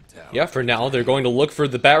 Yeah, for now, they're going to look for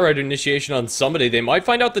the Batrider initiation on somebody. They might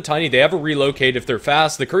find out the Tiny. They have a relocate if they're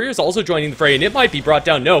fast. The Courier's also joining the fray, and it might be brought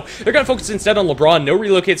down. No, they're going to focus instead on LeBron. No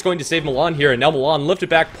relocate's going to save Milan here, and now Milan lifted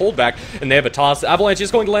back, pulled back, and they have a toss. Avalanche is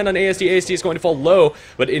going to land on ASD. ASD is going to fall low,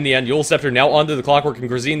 but in the end, Yule Scepter now onto the Clockwork and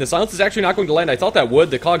Grazine. The silence is actually not going to land. I thought that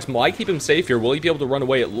would. The Cogs might keep him safe here. Will he be able to run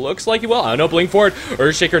away? It looks like he will. I don't know. Blink forward.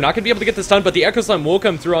 Earthshaker not going to be able to get the stun, but the Echo Slam will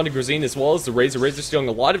come through onto Grazine as well as the Razor. Razor stealing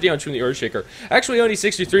a lot of damage from the Earthshaker. Actually only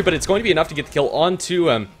 63, but it's going to be enough to get the kill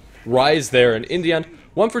onto Rise there, and in the end,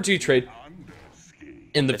 1 for 2 trade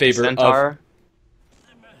in the favor Centaur. of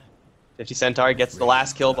 50 Centaur gets the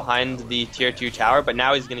last kill behind the tier 2 tower, but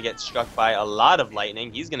now he's going to get struck by a lot of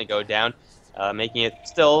lightning. He's going to go down, making it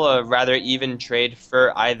still a rather even trade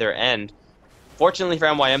for either end. Fortunately for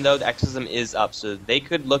MYM, though, the Exorcism is up, so they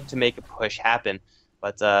could look to make a push happen.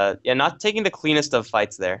 But, yeah, not taking the cleanest of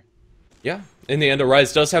fights there. Yeah, in the end,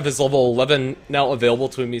 Arise does have his level 11 now available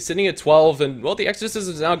to him. He's sitting at 12, and, well, the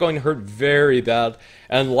Exorcism is now going to hurt very bad.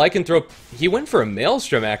 And Lycanthrope, he went for a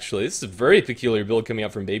Maelstrom, actually. This is a very peculiar build coming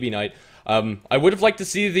out from Baby Knight. I would have liked to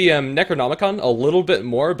see the Necronomicon a little bit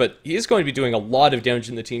more, but he is going to be doing a lot of damage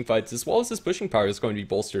in the team fights, as well as his pushing power is going to be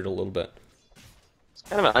bolstered a little bit. It's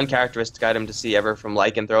kind of an uncharacteristic item to see ever from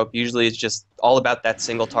Lycanthrope. Usually it's just all about that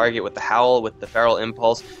single target with the Howl, with the Feral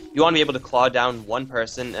Impulse. You want to be able to claw down one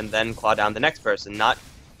person and then claw down the next person, not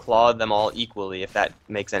claw them all equally, if that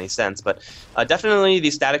makes any sense. But definitely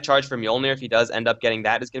the static charge for Mjolnir, if he does end up getting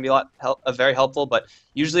that, is going to be very helpful. But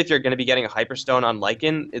usually if you're going to be getting a Hyperstone on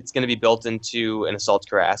Lycan, it's going to be built into an Assault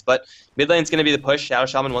Cuirass. But mid lane's going to be the push. Shadow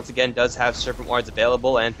Shaman once again does have Serpent Wards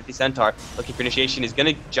available, and 50 Centaur looking for initiation. He's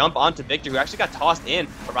going to jump onto Victor, who actually got tossed in.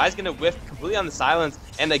 Arise going to whiff completely on the silence,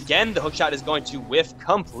 and again the hookshot is going to whiff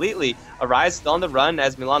completely. Arise still on the run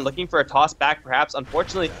as Milan looking for a toss back, perhaps.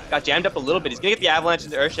 Unfortunately, got jammed up a little bit. He's going to get the avalanche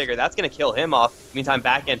into Earthshaker. That's going to kill him off. Meantime,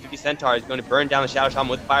 back end, 50 Centaur is going to burn down the Shadow Shaman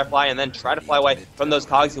with Firefly and then try to fly away from those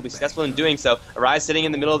cogs. He'll be successful in doing so. Arise sitting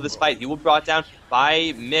in the middle of this fight. He will be brought down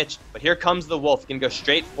by Mitch, but here comes the Wolf. Going to go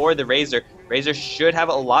straight for the Razor. Razor should have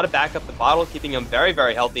a lot of backup. The bottle keeping him very,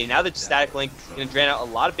 very healthy. Now the Static Link is going to drain out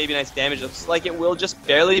a lot of Baby Knight's damage. Looks like it will just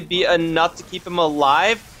barely be enough to keep him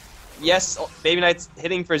alive. Yes, Baby Knight's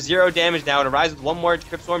hitting for 0 damage now, and Arise with one more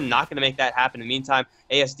Crypt Swarm, not going to make that happen. In the meantime,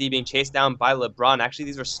 ASD being chased down by LeBron. Actually,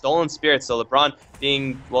 these were stolen spirits, so LeBron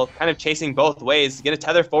being, well, kind of chasing both ways. He's going to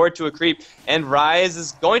tether forward to a creep, and Rise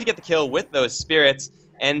is going to get the kill with those spirits,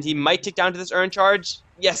 and he might tick down to this Urn Charge.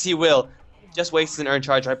 Yes, he will. Just wastes an Urn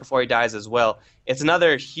Charge right before he dies as well. It's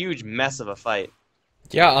another huge mess of a fight.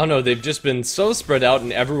 Yeah, I don't know, they've just been so spread out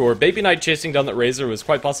and everywhere. Baby Knight chasing down that Razor was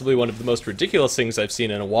quite possibly one of the most ridiculous things I've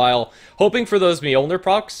seen in a while. Hoping for those Mjolnir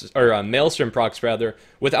procs, or Maelstrom procs rather.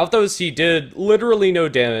 Without those, he did literally no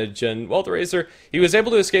damage, and, well, the Razor, he was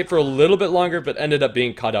able to escape for a little bit longer, but ended up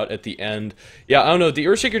being caught out at the end. Yeah, I don't know, the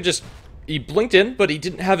Earthshaker just, he blinked in, but he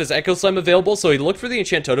didn't have his Echo Slam available, so he looked for the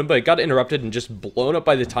Enchant Totem, but it got interrupted and just blown up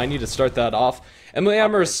by the Tiny to start that off.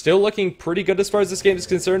 MYM are still looking pretty good as far as this game is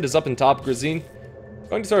concerned, is up in top. Grazine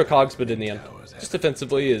going to throw a Cogs, but in the end, just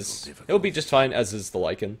defensively, he'll be just fine, as is the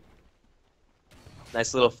Lycan.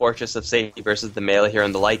 Nice little fortress of safety versus the melee here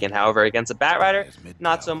on the Lycan. However, against a Batrider,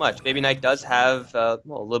 not so much. Baby Knight does have well,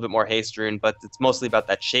 a little bit more haste rune, but it's mostly about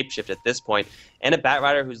that shapeshift at this point. And a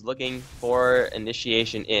Batrider who's looking for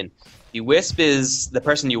initiation in. The Wisp is the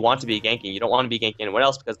person you want to be ganking. You don't want to be ganking anyone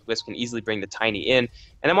else because the Wisp can easily bring the Tiny in.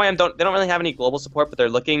 And MYM they don't really have any global support, but they're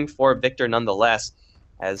looking for Victor nonetheless.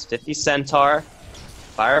 as 50 Centaur,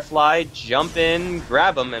 Firefly jump in,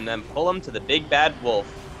 grab him, and then pull him to the big bad wolf.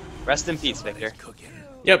 Rest in peace, Victor.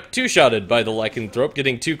 Yep, two-shotted by the Lycanthrope,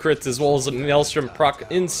 getting 2 crits as well as a Maelstrom proc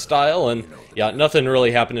in style, and yeah, nothing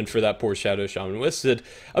really happening for that poor Shadow Shaman. Wisp had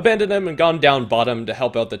abandoned him and gone down bottom to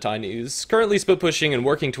help out the Tiny, who's currently split pushing and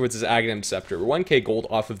working towards his Aghanim Scepter. 1k gold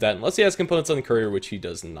off of that, unless he has components on the courier, which he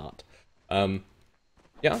does not.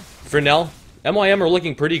 Yeah, for now, MYM are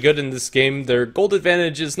looking pretty good in this game. Their gold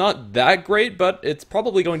advantage is not that great, but it's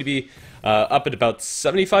probably going to be up at about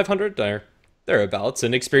 7,500 or thereabouts,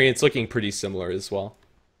 and experience looking pretty similar as well.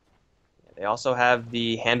 They also have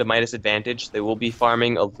the Hand of Midas advantage. They will be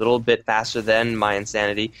farming a little bit faster than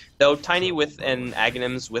mYinsanity, though Tiny with an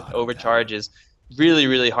Aghanims with overcharge is really,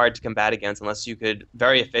 really hard to combat against unless you could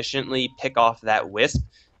very efficiently pick off that Wisp.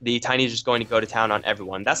 The Tiny is just going to go to town on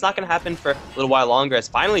everyone. That's not going to happen for a little while longer, as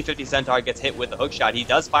finally 50 Centaur gets hit with a hook shot. He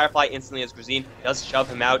does Firefly instantly as Grazine does shove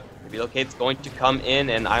him out. The Relocate's going to come in,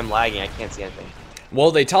 and I'm lagging. I can't see anything.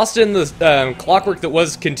 Well, they tossed in the Clockwork that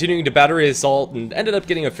was continuing to battery assault and ended up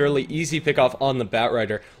getting a fairly easy pickoff on the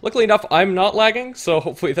Batrider. Luckily enough, I'm not lagging, so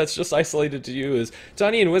hopefully that's just isolated to you, as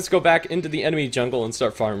Tiny and Wisp go back into the enemy jungle and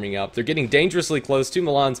start farming up. They're getting dangerously close to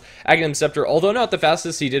Milan's Aghanim Scepter, although not the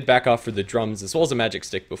fastest. He did back off for the drums as well as a magic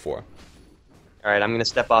stick before. Alright, I'm going to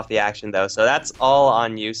step off the action though, so that's all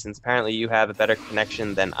on you since apparently you have a better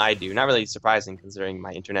connection than I do. Not really surprising considering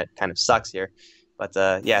my internet kind of sucks here.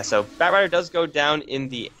 But yeah, so Batrider does go down in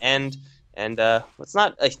the end, and it's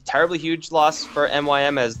not a terribly huge loss for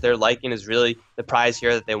MYM, as their Lycan is really the prize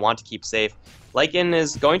here that they want to keep safe. Lycan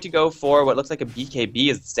is going to go for what looks like a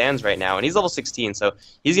BKB as it stands right now, and he's level 16, so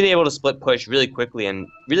he's going to be able to split push really quickly and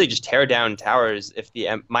really just tear down towers if the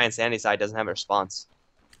mYinsanity side doesn't have a response.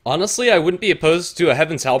 Honestly, I wouldn't be opposed to a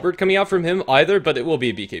Heaven's Halberd coming out from him either, but it will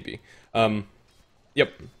be a BKB.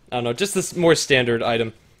 Yep, I don't know, just this more standard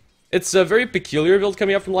item. It's a very peculiar build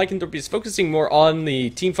coming out from Lycanthrope. He's focusing more on the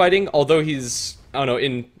team fighting, although he's, I don't know,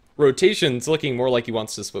 in rotations looking more like he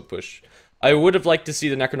wants to split push. I would have liked to see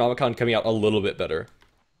the Necronomicon coming out a little bit better.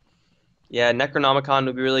 Yeah, Necronomicon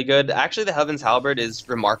would be really good. Actually, the Heaven's Halberd is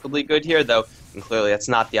remarkably good here, though, and clearly that's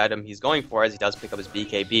not the item he's going for, as he does pick up his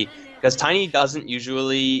BKB. Because Tiny doesn't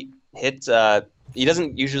usually hit, he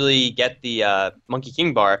doesn't usually get the Monkey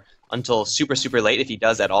King bar until super, super late, if he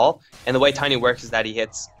does at all. And the way Tiny works is that he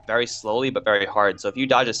hits very slowly but very hard. So if you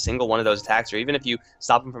dodge a single one of those attacks, or even if you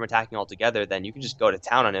stop him from attacking altogether, then you can just go to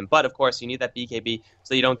town on him. But of course, you need that BKB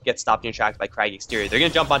so you don't get stopped in your tracks by Crag Exterior. They're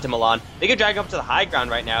going to jump onto Milan. They can drag him up to the high ground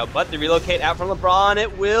right now, but the Relocate out from LeBron,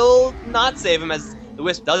 it will not save him, as the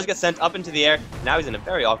Wisp does get sent up into the air. Now he's in a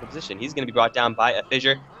very awkward position. He's going to be brought down by a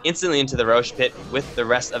Fissure instantly into the Roche Pit with the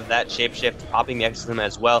rest of that Shapeshift popping the Exorcism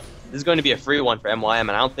as well. This is going to be a free one for MYM,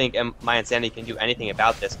 and I don't think mYinsanity can do anything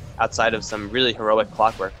about this outside of some really heroic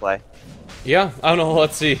Clockwork play. Yeah, I don't know,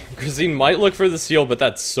 let's see. Grazine might look for the seal, but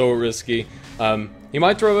that's so risky. He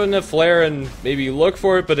might throw in a flare and maybe look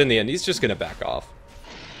for it, but in the end, he's just going to back off.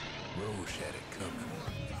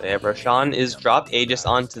 Yeah, Roshan is dropped Aegis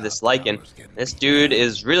onto this Lycan. This dude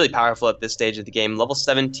is really powerful at this stage of the game. Level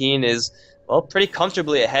 17 is, well, pretty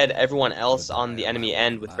comfortably ahead everyone else on the enemy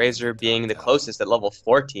end, with Razor being the closest at level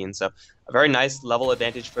 14. So a very nice level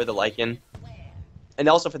advantage for the Lycan. And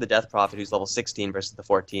also for the Death Prophet, who's level 16 versus the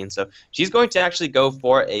 14. So she's going to actually go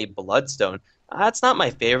for a Bloodstone. That's not my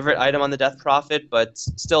favorite item on the Death Prophet, but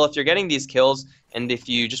still, if you're getting these kills, and if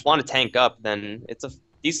you just want to tank up, then it's a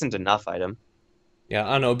decent enough item. Yeah,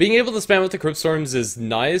 I don't know. Being able to spam with the Crypt Storms is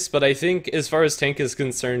nice, but I think as far as tank is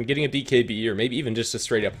concerned, getting a BKB or maybe even just a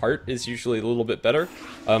straight up heart is usually a little bit better.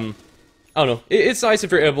 I don't know. It's nice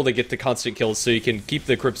if you're able to get the constant kills so you can keep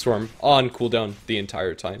the Crypt Storm on cooldown the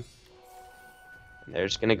entire time. They're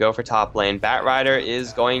just going to go for top lane. Batrider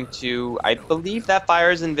is going to, I believe that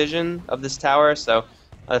fires in vision of this tower, so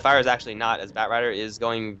the fire is actually not, as Batrider is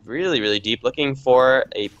going really, really deep, looking for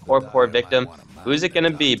a poor, poor victim. Who's it going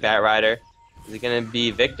to be, Batrider? Is it going to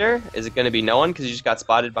be Victor? Is it going to be no one because you just got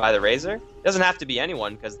spotted by the Razor? It doesn't have to be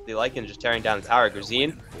anyone because the Lycan is just tearing down the tower.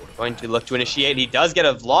 Grazine going to look to initiate. He does get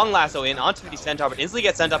a long lasso in onto 50 Centaur, but instantly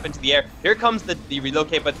gets sent up into the air. Here comes the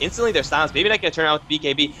Relocate, but instantly they're silenced. Baby Knight going to turn around with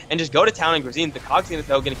BKB and just go to town, and Grazine, the Cog's going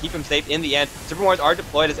to keep him safe in the end. Super Wards are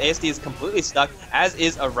deployed as ASD is completely stuck, as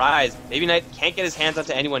is Arise. Baby Knight can't get his hands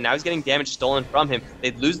onto anyone. Now he's getting damage stolen from him.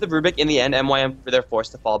 They'd lose the Rubik in the end. MYM, they're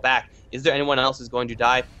forced to fall back. Is there anyone else who's going to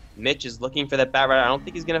die? Mitch is looking for that Batrider. I don't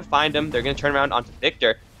think he's going to find him. They're going to turn around onto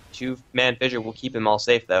Victor. Two-man Fissure will keep him all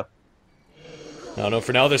safe, though. I don't know,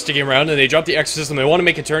 for now they're sticking around and they drop the Exorcism. They want to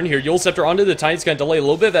make a turn here. Yule Scepter onto the Tiny's going to delay a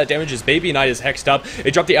little bit of that damage as Baby Knight is hexed up.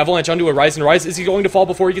 They drop the Avalanche onto a Rise, and Rise, is he going to fall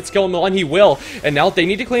before he gets killed on Milan? He will. And now they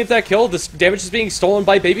need to clean up that kill. This damage is being stolen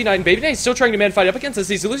by Baby Knight, and Baby Knight is still trying to man fight up against this.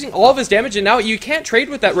 He's losing all of his damage, and now you can't trade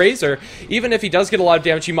with that Razor. Even if he does get a lot of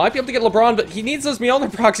damage, he might be able to get LeBron, but he needs those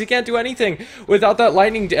Mjolnir procs. He can't do anything without that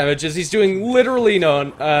lightning damage, as he's doing literally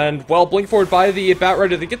none. And, well, blink forward by the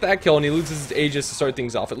Batrider to get that kill, and he loses his Aegis to start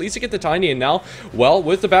things off. At least to get the Tiny, and now, well,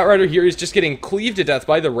 with the Batrider here, he's just getting cleaved to death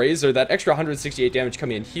by the Razor. That extra 168 damage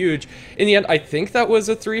coming in huge. In the end, I think that was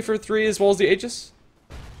a 3 for 3 as well as the Aegis.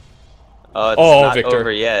 It's not Victor.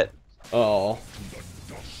 over yet. Oh.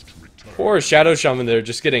 Poor Shadow Shaman there,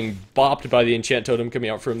 just getting bopped by the Enchant Totem coming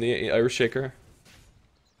out from the Earthshaker.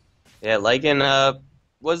 Yeah, Lycan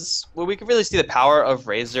was... Well, we could really see the power of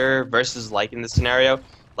Razor versus Lycan in this scenario.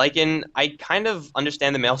 Lycan, I kind of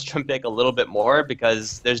understand the Maelstrom pick a little bit more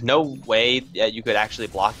because there's no way that you could actually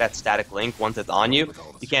block that static link once it's on you.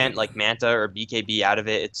 You can't, like, Manta or BKB out of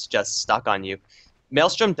it. It's just stuck on you.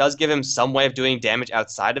 Maelstrom does give him some way of doing damage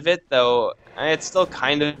outside of it, though it's still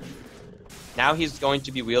kind of... Now he's going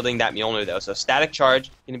to be wielding that Mjolnir, though, so Static Charge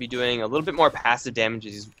going to be doing a little bit more passive damage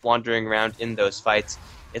as he's wandering around in those fights.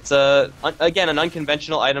 It's, again, an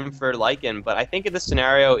unconventional item for Lycan, but I think in this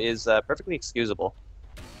scenario is perfectly excusable.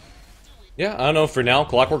 Yeah, I don't know, for now,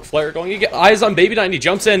 Clockwork Flare going, you get eyes on Baby Knight, and he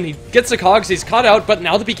jumps in, he gets the cogs, he's caught out, but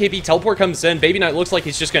now the BKB teleport comes in, Baby Knight looks like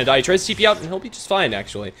he's just gonna die, he tries to TP out, and he'll be just fine,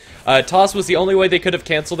 actually. Toss was the only way they could have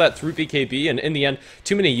canceled that through BKB, and in the end,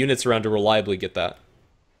 too many units around to reliably get that.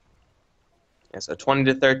 Yeah, so 20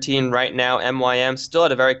 to 13 right now, MYM still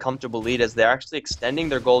at a very comfortable lead as they're actually extending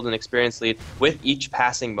their golden experience lead with each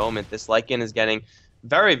passing moment. This Lycan is getting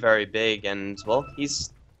very, very big, and, well,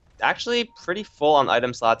 he's actually pretty full on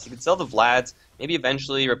item slots. You could sell the Vlads, maybe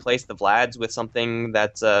eventually replace the Vlads with something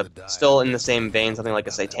that's still in the same vein, something like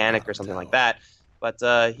a Satanic or something like that. But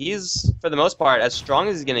he's, for the most part, as strong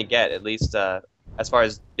as he's going to get, at least as far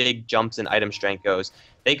as big jumps in item strength goes.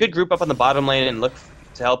 They could group up on the bottom lane and look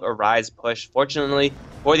to help Arise push. Fortunately,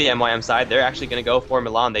 for the MYM side, they're actually going to go for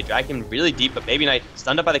Milan. They drag him really deep, but Baby Knight,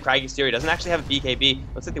 stunned up by the Crag Exterior, doesn't actually have a BKB.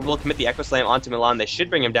 Looks like they will commit the Echo Slam onto Milan. They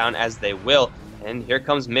should bring him down, as they will. And here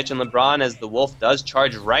comes Mitch and LeBron as the Wolf does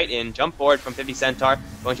charge right in. Jump forward from 50 Centaur,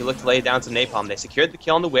 going to look to lay down some Napalm. They secured the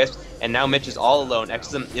kill on the Wisp, and now Mitch is all alone.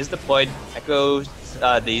 Exorcism is deployed. Echoes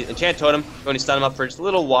the Enchant Totem, going to stun him up for just a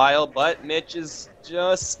little while, but Mitch is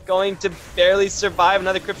just going to barely survive.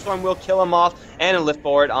 Another Crypt Storm will kill him off, and a lift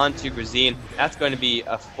forward onto Grazine. That's going to be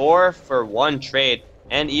a 4-for-1 trade,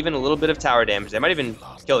 and even a little bit of tower damage. They might even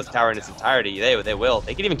kill this tower in its entirety. They will.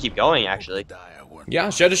 They can even keep going, actually.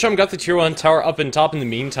 Yeah, Shadow Shaman got the tier 1 tower up and top in the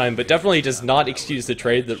meantime, but definitely does not excuse the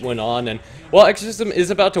trade that went on. And, well, Exorcism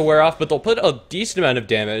is about to wear off, but they'll put a decent amount of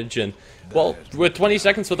damage. And, well, with 20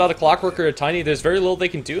 seconds without a Clockwork or a Tiny, there's very little they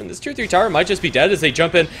can do. And this tier 3 tower might just be dead as they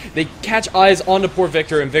jump in. They catch eyes onto poor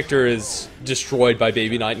Victor, and Victor is destroyed by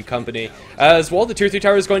Baby Knight and company. As well, the tier 3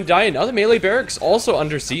 tower is going to die, and now the melee barracks also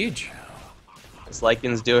under siege. This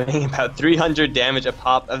Lycan's doing about 300 damage a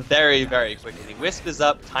pop very, very quickly. Wisp is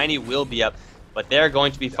up, Tiny will be up, but they're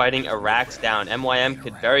going to be fighting Arax down. MYM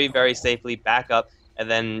could very, very safely back up and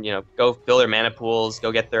then, you know, go fill their mana pools, go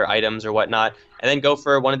get their items or whatnot, and then go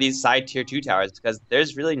for one of these side tier 2 towers because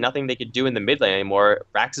there's really nothing they could do in the mid lane anymore.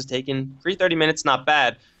 Rax has taken 30 minutes, not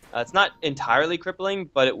bad. It's not entirely crippling,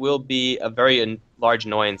 but it will be a very large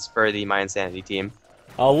annoyance for the mYinsanity team.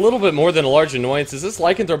 A little bit more than a large annoyance, as this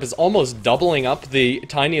Lycanthrope is almost doubling up the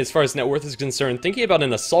Tiny as far as net worth is concerned, thinking about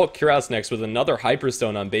an Assault Cuirass next with another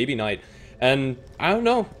Hyperstone on Baby Knight. And, I don't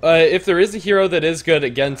know, if there is a hero that is good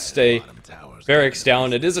against a Barracks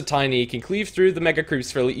down, it is a Tiny. He can cleave through the Mega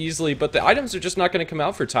Creeps fairly easily, but the items are just not going to come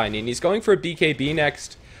out for Tiny, and he's going for a BKB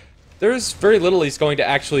next. There's very little he's going to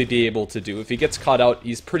actually be able to do. If he gets caught out,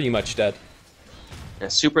 he's pretty much dead. In a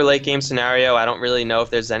super late game scenario, I don't really know if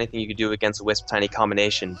there's anything you could do against a Wisp Tiny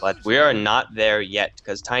combination, but we are not there yet,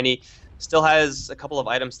 because Tiny still has a couple of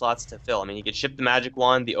item slots to fill. I mean, he could ship the Magic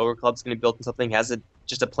Wand, the Overclub's going to build something, has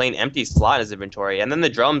just a plain empty slot in his inventory, and then the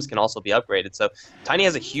drums can also be upgraded. So Tiny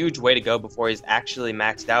has a huge way to go before he's actually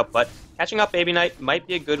maxed out, but catching up Baby Knight might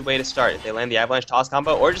be a good way to start. If they land the Avalanche Toss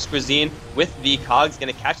combo, or just Grazine with the cogs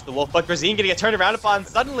going to catch the Wolf, but Grazine going to get turned around upon.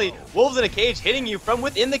 Suddenly, Wolves in a cage hitting you from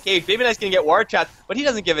within the cage. Baby Knight's going to get war trapped, but he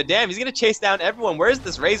doesn't give a damn. He's going to chase down everyone. Where's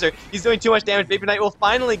this Razor? He's doing too much damage. Baby Knight will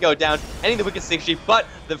finally go down, ending the Wicked Six Sheep, but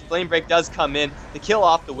the Flame Break does come in to kill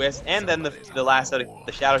off the Wisp, and then the last out of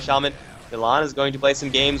the Shadow Shaman. Milan is going to play some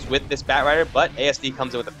games with this Batrider, but ASD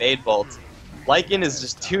comes in with a Fade Bolt. Lycan is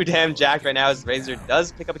just too damn jacked right now as Razor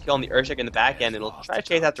does pick up a kill on the Earthshaker in the back end, and he'll try to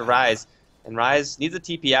chase after Rise. And Rise needs a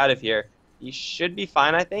TP out of here. he should be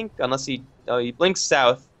fine, I think, unless he blinks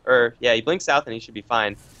south, or yeah, he blinks south and he should be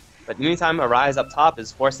fine. But in the meantime, Arise up top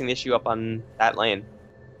is forcing the issue up on that lane.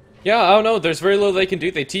 Yeah, I don't know. There's very little they can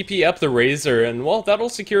do. They TP up the Razor, and well, that'll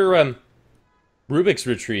secure Rubik's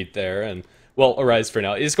retreat there, and well, Arise for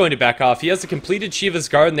now is going to back off. He has the completed Shiva's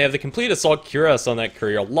Guard, and they have the complete Assault Cuirass on that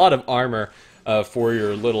courier. A lot of armor for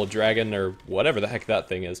your little dragon, or whatever the heck that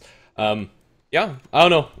thing is. Yeah, I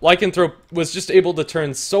don't know. Lycanthrope was just able to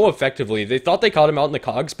turn so effectively. They thought they caught him out in the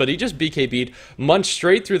cogs, but he just BKB'd, munched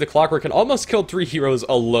straight through the clockwork, and almost killed 3 heroes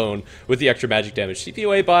alone with the extra magic damage. TP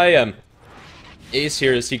away by Ace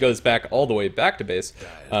here as he goes back all the way back to base.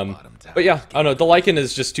 But yeah, I don't know. The Lycan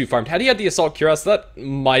is just too farmed. Had he had the Assault Cuirass, that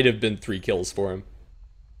might have been 3 kills for him.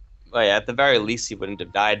 Well, yeah, at the very least, he wouldn't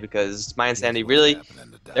have died because mYinsanity really,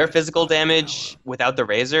 their physical damage without the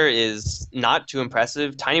Razor is not too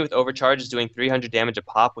impressive. Tiny with Overcharge is doing 300 damage a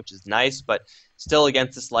pop, which is nice, but still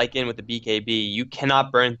against this Lycan with the BKB, you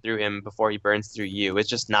cannot burn through him before he burns through you. It's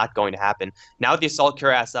just not going to happen. Now with the Assault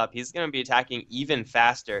Cuirass up, he's going to be attacking even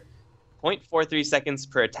faster. 0.43 seconds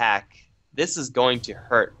per attack. This is going to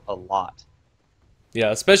hurt a lot.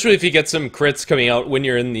 Yeah, especially if you get some crits coming out when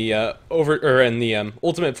you're in the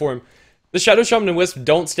ultimate form. The Shadow Shaman and Wisp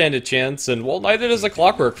don't stand a chance, and well, neither does the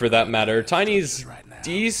Clockwork for that matter. Tiny's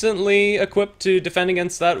decently equipped to defend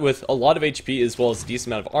against that with a lot of HP as well as a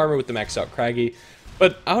decent amount of armor with the maxed out Craggy.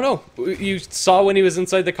 But I don't know, you saw when he was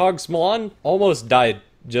inside the cogs, Milan almost died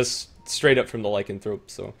just straight up from the Lycanthrope,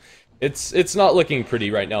 so it's not looking pretty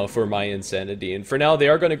right now for mYinsanity. And for now, they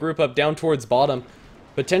are going to group up down towards bottom.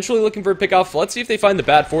 Potentially looking for a pick-off. Let's see if they find the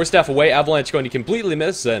bat. 4-staff away. Avalanche going to completely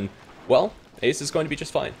miss. And, well, Ace is going to be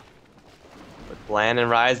just fine. With Bland and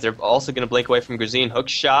Rise, they're also going to blink away from Grazine. Hook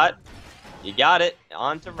shot. You got it.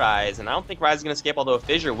 On to Rise. And I don't think Rise is going to escape, although a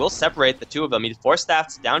Fissure will separate the two of them. He's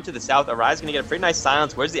 4-staffed down to the south. Arise is going to get a pretty nice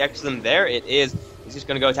silence. Where's the exorcism? There it is. He's just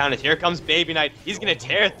going to go down, and here comes Baby Knight. He's going to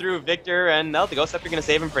tear through Victor, and no, the Ghost Scepter going to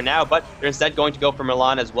save him for now, but they're instead going to go for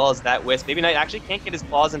Milan as well as that Wisp. Baby Knight actually can't get his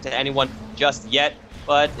claws into anyone just yet,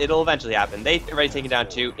 but it'll eventually happen. They've already taken down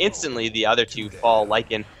 2. Instantly, the other 2 fall,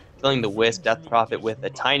 Lycan killing the Wisp, Death Prophet with a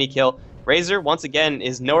tiny kill. Razor, once again,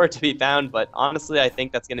 is nowhere to be found, but honestly, I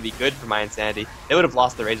think that's going to be good for mYinsanity. They would have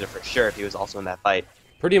lost the Razor for sure if he was also in that fight.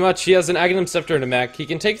 Pretty much, he has an Aghanim Scepter and a mech. He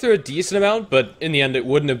can take through a decent amount, but in the end, it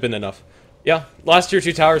wouldn't have been enough. Yeah, last tier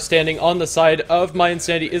 2 tower standing on the side of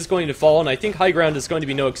mYinsanity is going to fall, and I think high ground is going to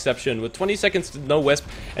be no exception. With 20 seconds to no Wisp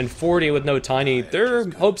and 40 with no Tiny, their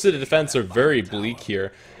hopes of the defense are very bleak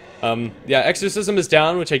here. Yeah, Exorcism is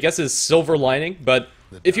down, which I guess is silver lining, but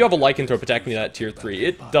if you have a Lycanthrope attacking that tier 3,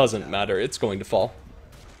 it doesn't matter, it's going to fall.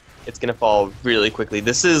 It's going to fall really quickly.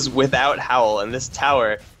 This is without Howl, and this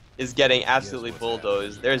tower is getting absolutely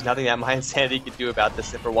bulldozed. There's nothing that mYinsanity could do about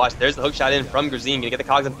this if we're watched. There's the hook shot in from Grazine, gonna get the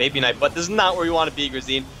cogs on Baby Knight, but this is not where you want to be,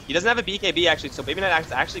 Grazine. He doesn't have a BKB actually, so Baby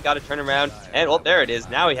Knight actually got to turn around, and well, there it is.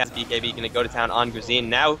 Now he has BKB, gonna go to town on Grazine.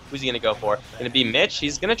 Now, who's he gonna go for? Gonna be Mitch.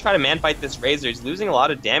 He's gonna try to man fight this Razor. He's losing a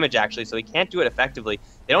lot of damage actually, so he can't do it effectively.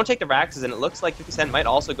 They don't take the Raxes, and it looks like 50 Cent might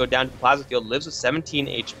also go down to the Plasma Field, lives with 17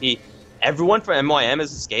 HP. Everyone from MYM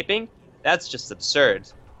is escaping? That's just absurd.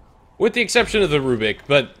 With the exception of the Rubik,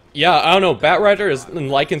 but yeah, I don't know, Batrider and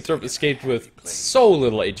Lycanthrope escaped with so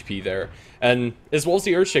little HP there. And as well as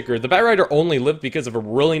the Earthshaker, the Batrider only lived because of a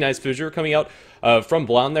really nice fissure coming out from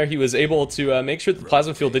Blonde there. He was able to make sure that the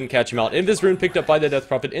Plasma Field didn't catch him out. Invis Rune picked up by the Death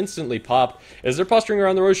Prophet instantly popped as they're posturing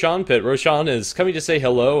around the Roshan pit. Roshan is coming to say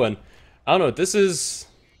hello, and I don't know, this is,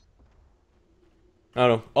 I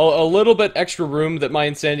don't know, a little bit extra room that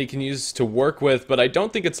mYinsanity can use to work with, but I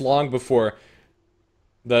don't think it's long before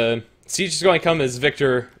the siege is going to come as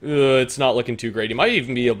Victor. It's not looking too great. He might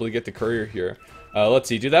even be able to get the courier here. Let's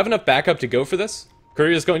see. Do they have enough backup to go for this?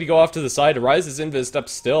 Courier is going to go off to the side. Arise is invis up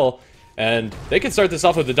still. And they can start this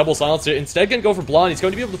off with a double silencer. Instead, going to go for Blonde. He's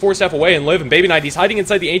going to be able to 4-staff away and live. And Baby Knight, he's hiding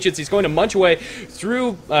inside the Ancients. He's going to munch away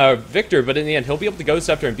through Victor. But in the end, he'll be able to Ghost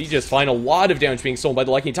Scepter and be just fine. A lot of damage being stolen by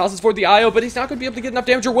the Lycan. He tosses forward the IO, but he's not going to be able to get enough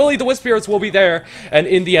damage. Or will he? The Wisp Spirits will be there. And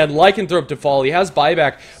in the end, Lycanthrope to fall. He has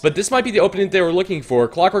buyback. But this might be the opening they were looking for.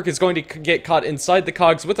 Clockwork is going to get caught inside the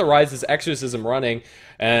cogs with Arise's Exorcism running.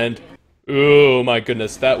 And, oh my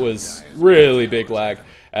goodness, that was really big lag.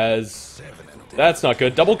 As that's not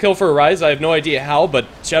good. Double kill for Arise. I have no idea how, but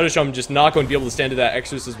Shadow Shaman just not going to be able to stand to that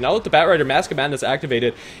Exorcism. Now with the Batrider Mask of Madness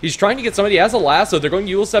activated, he's trying to get somebody. He has a lasso. They're going to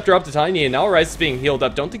Yule Scepter up to Tiny, and now Arise is being healed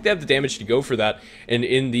up. Don't think they have the damage to go for that. And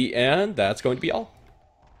in the end, that's going to be all.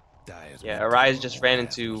 Yeah, Arise just ran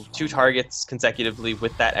into 2 targets consecutively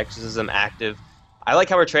with that Exorcism active. I like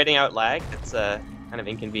how we're trading out lag. It's kind of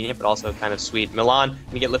inconvenient, but also kind of sweet. Milan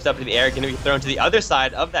gonna get lifted up into the air, gonna be thrown to the other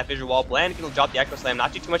side of that visual wall. Bland gonna drop the Echo Slam,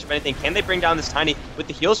 not do too much of anything. Can they bring down this Tiny with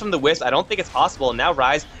the heals from the Wisp? I don't think it's possible. And now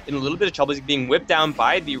Rise in a little bit of trouble. He's being whipped down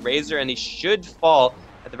by the Razor, and he should fall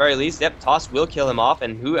at the very least. Yep, Toss will kill him off,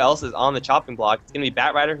 and who else is on the chopping block? It's gonna be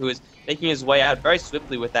Batrider, who is making his way out very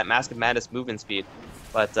swiftly with that Mask of Madness movement speed.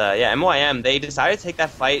 But yeah, MYM, they decided to take that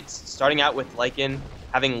fight, starting out with Lycan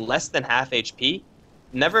having less than half HP.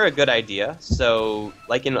 Never a good idea. So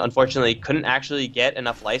Lycan, unfortunately, couldn't actually get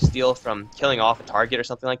enough lifesteal from killing off a target or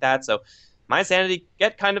something like that. So mYinsanity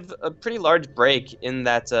get kind of a pretty large break in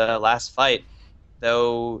that last fight,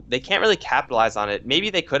 though they can't really capitalize on it. Maybe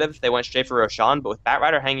they could have if they went straight for Roshan, but with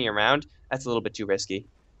Batrider hanging around, that's a little bit too risky.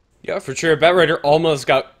 Yeah, for sure. Batrider almost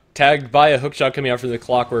got tagged by a hookshot coming out from the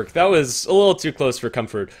Clockwork. That was a little too close for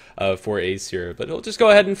comfort for Ace here, but he'll just go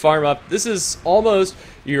ahead and farm up. This is almost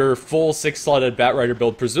your full 6-slotted Batrider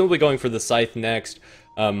build, presumably going for the Scythe next.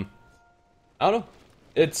 I don't know.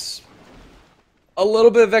 It's a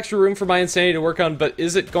little bit of extra room for mYinsanity to work on, but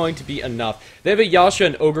is it going to be enough? They have a Yasha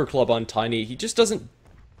and Ogre Club on Tiny. He just doesn't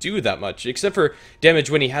do that much, except for damage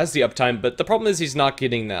when he has the uptime, but the problem is he's not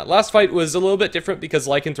getting that. Last fight was a little bit different because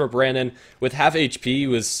Lycanthrope ran in with half HP, he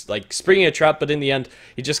was like springing a trap, but in the end,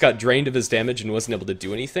 he just got drained of his damage and wasn't able to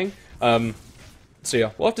do anything. So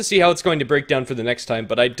yeah, we'll have to see how it's going to break down for the next time,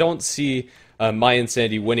 but I don't see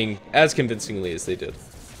mYinsanity winning as convincingly as they did.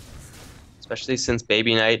 Especially since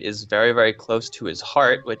Baby Knight is very, very close to his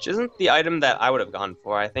heart, which isn't the item that I would have gone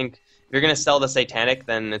for. I think if you're going to sell the Satanic,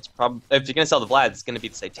 then it's probably... If you're going to sell the Vlad, it's going to be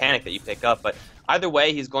the Satanic that you pick up. But either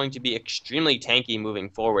way, he's going to be extremely tanky moving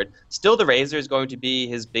forward. Still, the Razor is going to be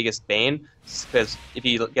his biggest bane, because if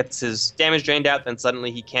he gets his damage drained out, then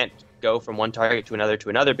suddenly he can't go from one target to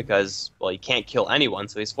another because, well, he can't kill anyone,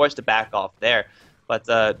 so he's forced to back off there. But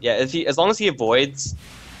yeah, as long as he avoids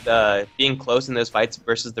being close in those fights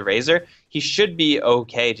versus the Razor, he should be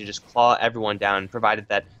okay to just claw everyone down, provided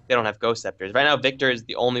that they don't have Ghost Scepters. Right now, Victor is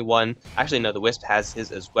the only one. Actually, no, the Wisp has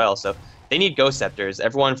his as well, so they need Ghost Scepters,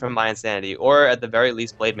 everyone from mYinsanity, or at the very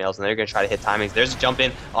least Blade Mails, and they're going to try to hit timings. There's a jump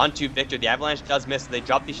in onto Victor. The Avalanche does miss, so they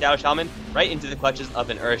drop the Shadow Shaman right into the clutches of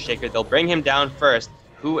an Earthshaker. They'll bring him down first.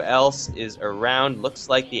 Who else is around? Looks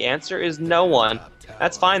like the answer is no one.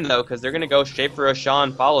 That's fine, though, because they're going to go straight for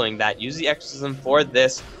Roshan following that. Use the Exorcism for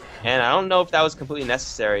this. And I don't know if that was completely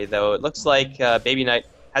necessary, though. It looks like Baby Knight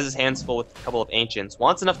has his hands full with a couple of Ancients.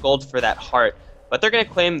 Wants enough gold for that heart, but they're going to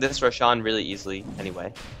claim this Roshan really easily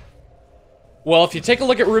anyway. Well, if you take a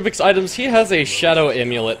look at Rubik's items, he has a Shadow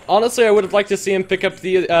Amulet. Honestly, I would have liked to see him pick up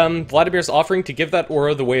the Vladimir's Offering to give that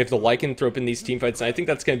aura the way of the Lycanthrope in these teamfights, and I think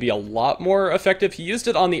that's going to be a lot more effective. He used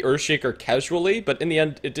it on the Earthshaker casually, but in the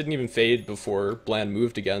end, it didn't even fade before Bland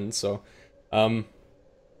moved again, so...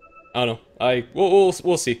 I don't know.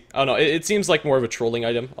 We'll see. I don't know. It seems like more of a trolling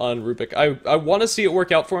item on Rubik. I want to see it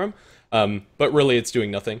work out for him, but really it's doing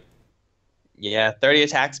nothing. Yeah, 30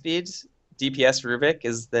 attack speeds, DPS Rubik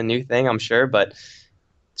is the new thing, I'm sure, but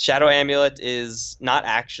Shadow Amulet is not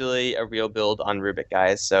actually a real build on Rubik,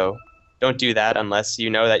 guys, so don't do that unless you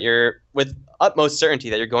know that you're with utmost certainty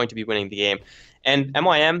that you're going to be winning the game. And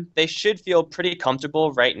MYM, they should feel pretty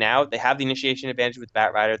comfortable right now. They have the initiation advantage with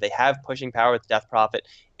Batrider, they have pushing power with Death Prophet,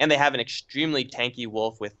 and they have an extremely tanky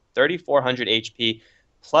Wolf with 3,400 HP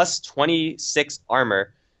plus 26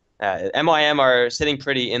 armor. MYM are sitting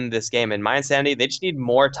pretty in this game, and mYinsanity, they just need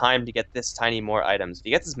more time to get this tiny more items. If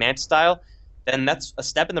he gets his Manta style, then that's a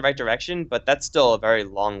step in the right direction, but that's still a very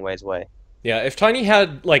long ways away. Yeah, if Tiny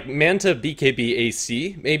had, like, Manta BKB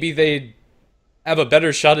AC, maybe they'd have a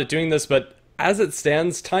better shot at doing this, but as it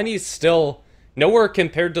stands, Tiny's still nowhere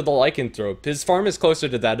compared to the Lycanthrope. His farm is closer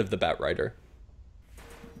to that of the Batrider.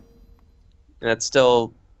 And that's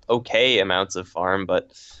still okay amounts of farm,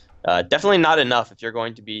 but definitely not enough if you're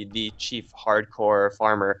going to be the chief hardcore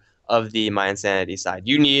farmer of the mYinsanity side.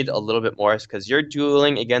 You need a little bit more because you're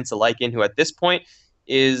dueling against a Lycan who at this point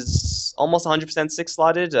is almost 100%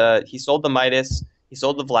 6-slotted. He sold the Midas, he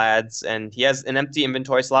sold the Vlads, and he has an empty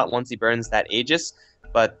inventory slot once he burns that Aegis,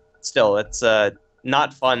 but still, it's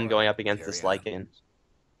not fun going up against this Lycan.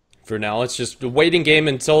 For now, it's just a waiting game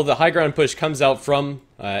until the high ground push comes out from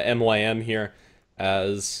MYM here,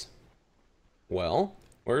 as, well,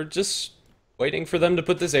 we're just waiting for them to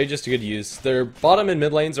put this Aegis to good use. Their bottom and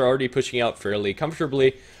mid lanes are already pushing out fairly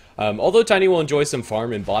comfortably, although Tiny will enjoy some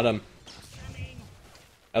farm in bottom.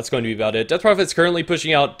 That's going to be about it. Death Prophet's currently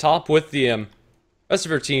pushing out top with the rest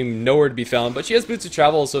of her team nowhere to be found, but she has boots of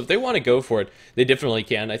travel, so if they want to go for it, they definitely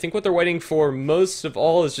can. I think what they're waiting for most of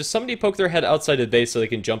all is just somebody poke their head outside of base so they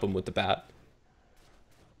can jump them with the bat.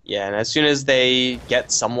 Yeah, and as soon as they get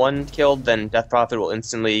someone killed, then Death Prophet will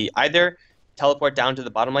instantly either teleport down to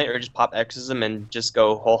the bottom lane or just pop Exorcism and just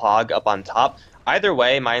go whole hog up on top. Either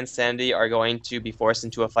way, mYinsanity are going to be forced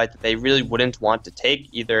into a fight that they really wouldn't want to take.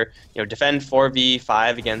 Either defend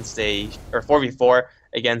 4v5 against or 4v4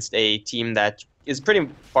 against a team that is pretty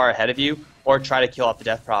far ahead of you, or try to kill off the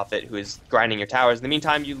Death Prophet who is grinding your towers. In the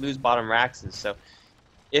meantime, you lose bottom Raxes. So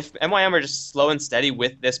if MYM are just slow and steady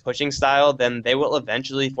with this pushing style, then they will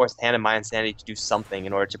eventually force the hand of mYinsanity to do something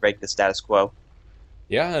in order to break the status quo.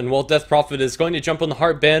 Yeah, and while Death Prophet is going to jump on the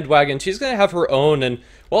Heart bandwagon, she's going to have her own, and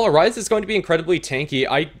while Arise is going to be incredibly tanky,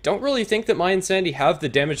 I don't really think that mYinsanity have the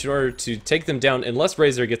damage in order to take them down unless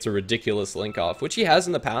Razor gets a ridiculous link off, which he has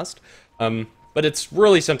in the past, but it's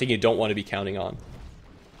really something you don't want to be counting on.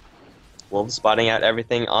 Wolves spotting out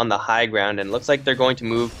everything on the high ground, and looks like they're going to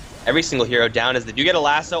move every single hero down as they do get a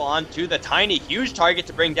lasso onto the Tiny. Huge target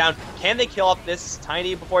to bring down. Can they kill off this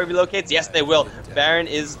Tiny before he relocates? Yes, they will. LeBron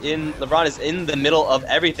is in the middle of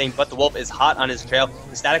everything, but the Wolf is hot on his trail.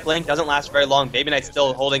 The static link doesn't last very long. Baby Knight's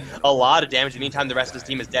still holding a lot of damage. In the meantime, the rest of his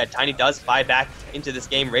team is dead. Tiny does fight back into this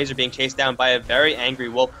game. Razor being chased down by a very angry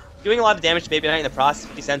Wolf, doing a lot of damage to Baby Knight in the process.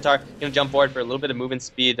 50 Centaur going to jump forward for a little bit of movement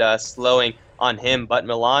speed, slowing on him, but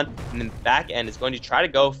Milan in the back end is going to try to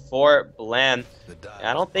go for Bland.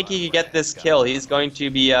 I don't think he can get this kill. He's going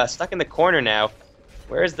to be stuck in the corner now.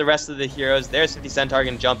 Where's the rest of the heroes? There's 50 Centaur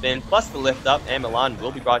going to jump in, plus the lift up, and Milan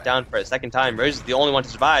will be brought down for a second time. Rose is the only one to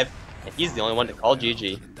survive, and he's the only one to call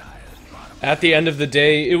GG. At the end of the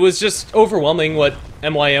day, it was just overwhelming what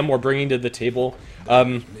MYM were bringing to the table.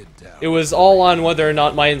 It was all on whether or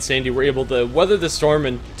not mYinsanity were able to weather the storm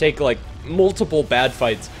and take like multiple bad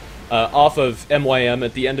fights off of MYM.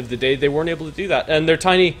 At the end of the day, they weren't able to do that. And they're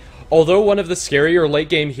Tiny, although one of the scarier late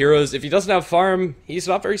game heroes, if he doesn't have farm, he's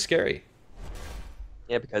not very scary.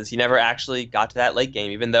 Yeah, because he never actually got to that late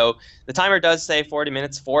game, even though the timer does say 40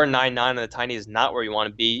 minutes, 4.99, and the Tiny is not where you want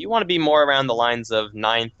to be. You want to be more around the lines of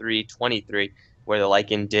 9.323, where the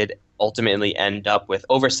Lycan did ultimately end up with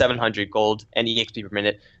over 700 gold and EXP per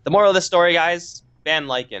minute. The moral of this story, guys, ban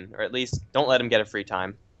Lycan, or at least don't let him get a free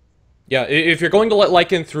time. Yeah, if you're going to let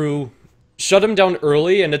Lycan through, shut him down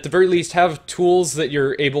early, and at the very least have tools that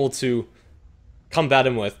you're able to combat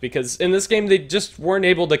him with, because in this game they just weren't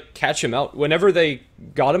able to catch him out. Whenever they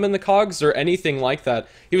got him in the cogs or anything like that,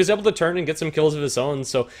 he was able to turn and get some kills of his own.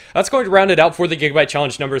 So that's going to round it out for the Gigabyte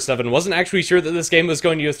Challenge number 7. Wasn't actually sure that this game was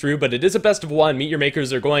going to go through, but it is a best of 1. Meet Your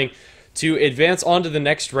Makers are going to advance on to the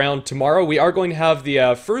next round. Tomorrow we are going to have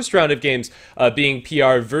the first round of games being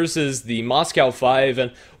PR versus the Moscow 5,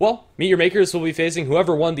 and well, Meet Your Makers will be facing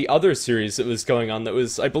whoever won the other series that was going on that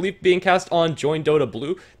was, I believe, being cast on Join Dota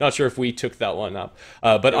Blue. Not sure if we took that one up,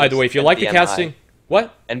 but either way, if you like the casting...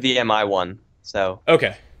 What? NVMI won, so...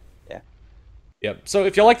 Okay. Yep. So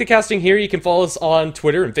if you like the casting here, you can follow us on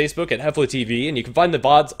Twitter and Facebook at HeflaTV, and you can find the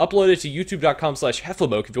VODs uploaded to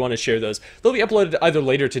youtube.com/HeflaMoke if you want to share those. They'll be uploaded either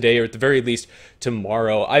later today or at the very least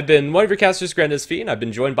tomorrow. I've been one of your casters, Grandis Fee, and I've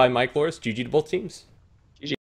been joined by Mike Loris. GG to both teams.